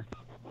down there.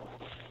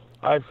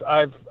 I've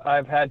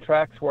had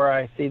tracks where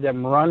I see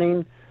them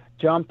running,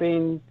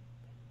 jumping.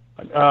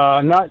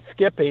 Not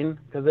skipping,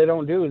 because they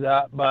don't do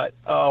that, but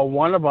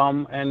one of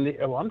them, and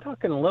I'm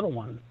talking a little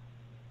one.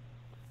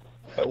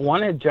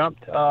 One had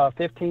jumped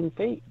 15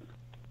 feet.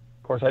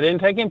 Of course, I didn't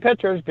take any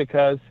pictures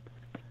because,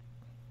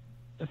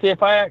 see,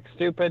 if I act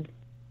stupid,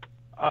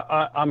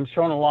 I'm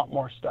showing a lot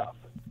more stuff.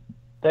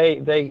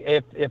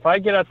 If I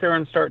get out there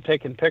and start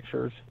taking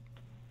pictures,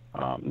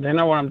 they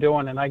know what I'm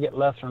doing, and I get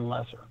lesser and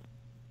lesser.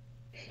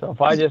 So if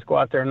I just go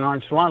out there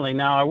nonchalantly,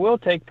 now I will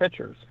take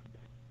pictures,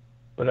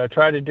 but I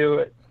try to do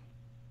it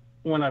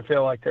when I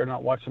feel like they're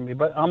not watching me.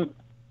 But from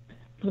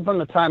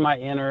the time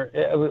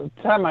the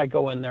time I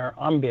go in there,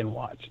 I'm being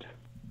watched.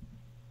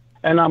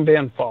 And I'm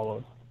being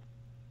followed.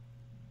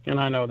 And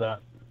I know that.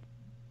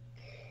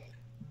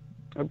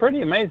 They're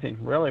pretty amazing,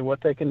 really,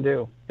 what they can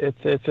do.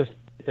 It's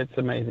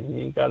amazing.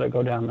 You got to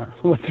go down there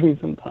with me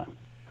sometime.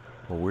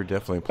 Well, we're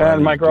definitely planning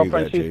And my to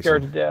girlfriend, do that, she's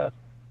scared to death.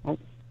 Oh.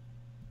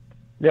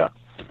 Yeah.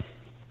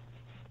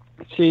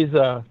 She's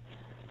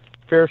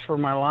fierce for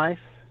my life.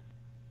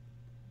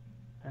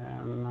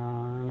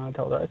 And I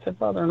told her, I said,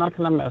 well, they're not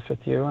going to mess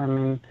with you. I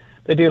mean,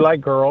 they do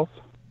like girls.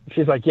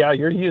 She's like, yeah,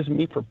 you're using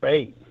me for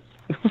bait.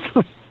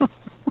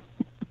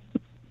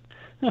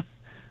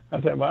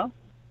 I said, well,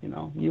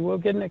 you will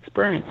get an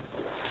experience.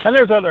 And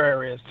there's other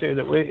areas, too,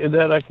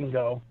 that I can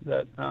go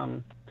that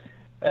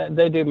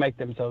they do make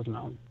themselves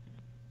known.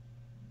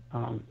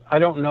 I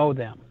don't know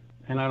them,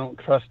 and I don't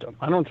trust them.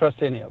 I don't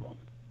trust any of them.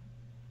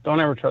 Don't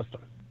ever trust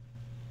them.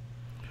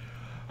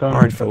 All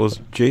right, fellas.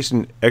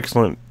 Jason,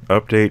 excellent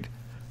update.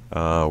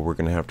 We're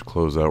going to have to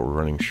close out. We're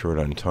running short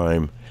on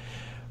time.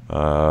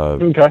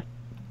 Okay.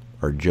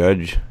 Our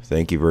judge,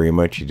 thank you very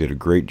much. You did a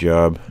great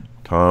job.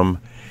 Tom,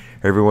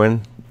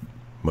 everyone,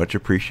 much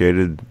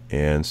appreciated,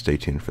 and stay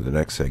tuned for the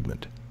next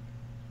segment.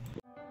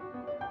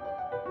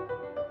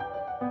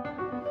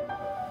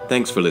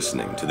 Thanks for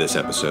listening to this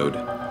episode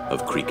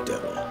of Creek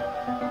Devil.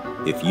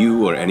 If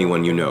you or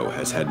anyone you know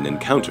has had an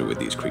encounter with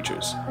these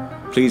creatures,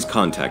 please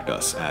contact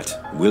us at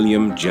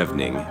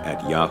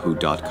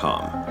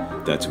williamjevning@yahoo.com.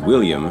 That's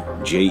William,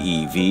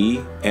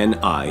 Jevning,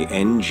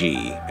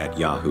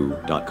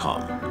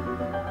 @yahoo.com.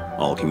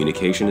 All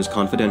communication is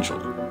confidential.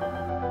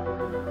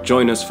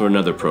 Join us for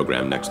another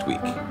program next week.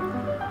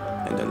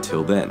 And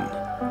until then,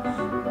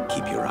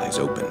 keep your eyes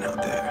open.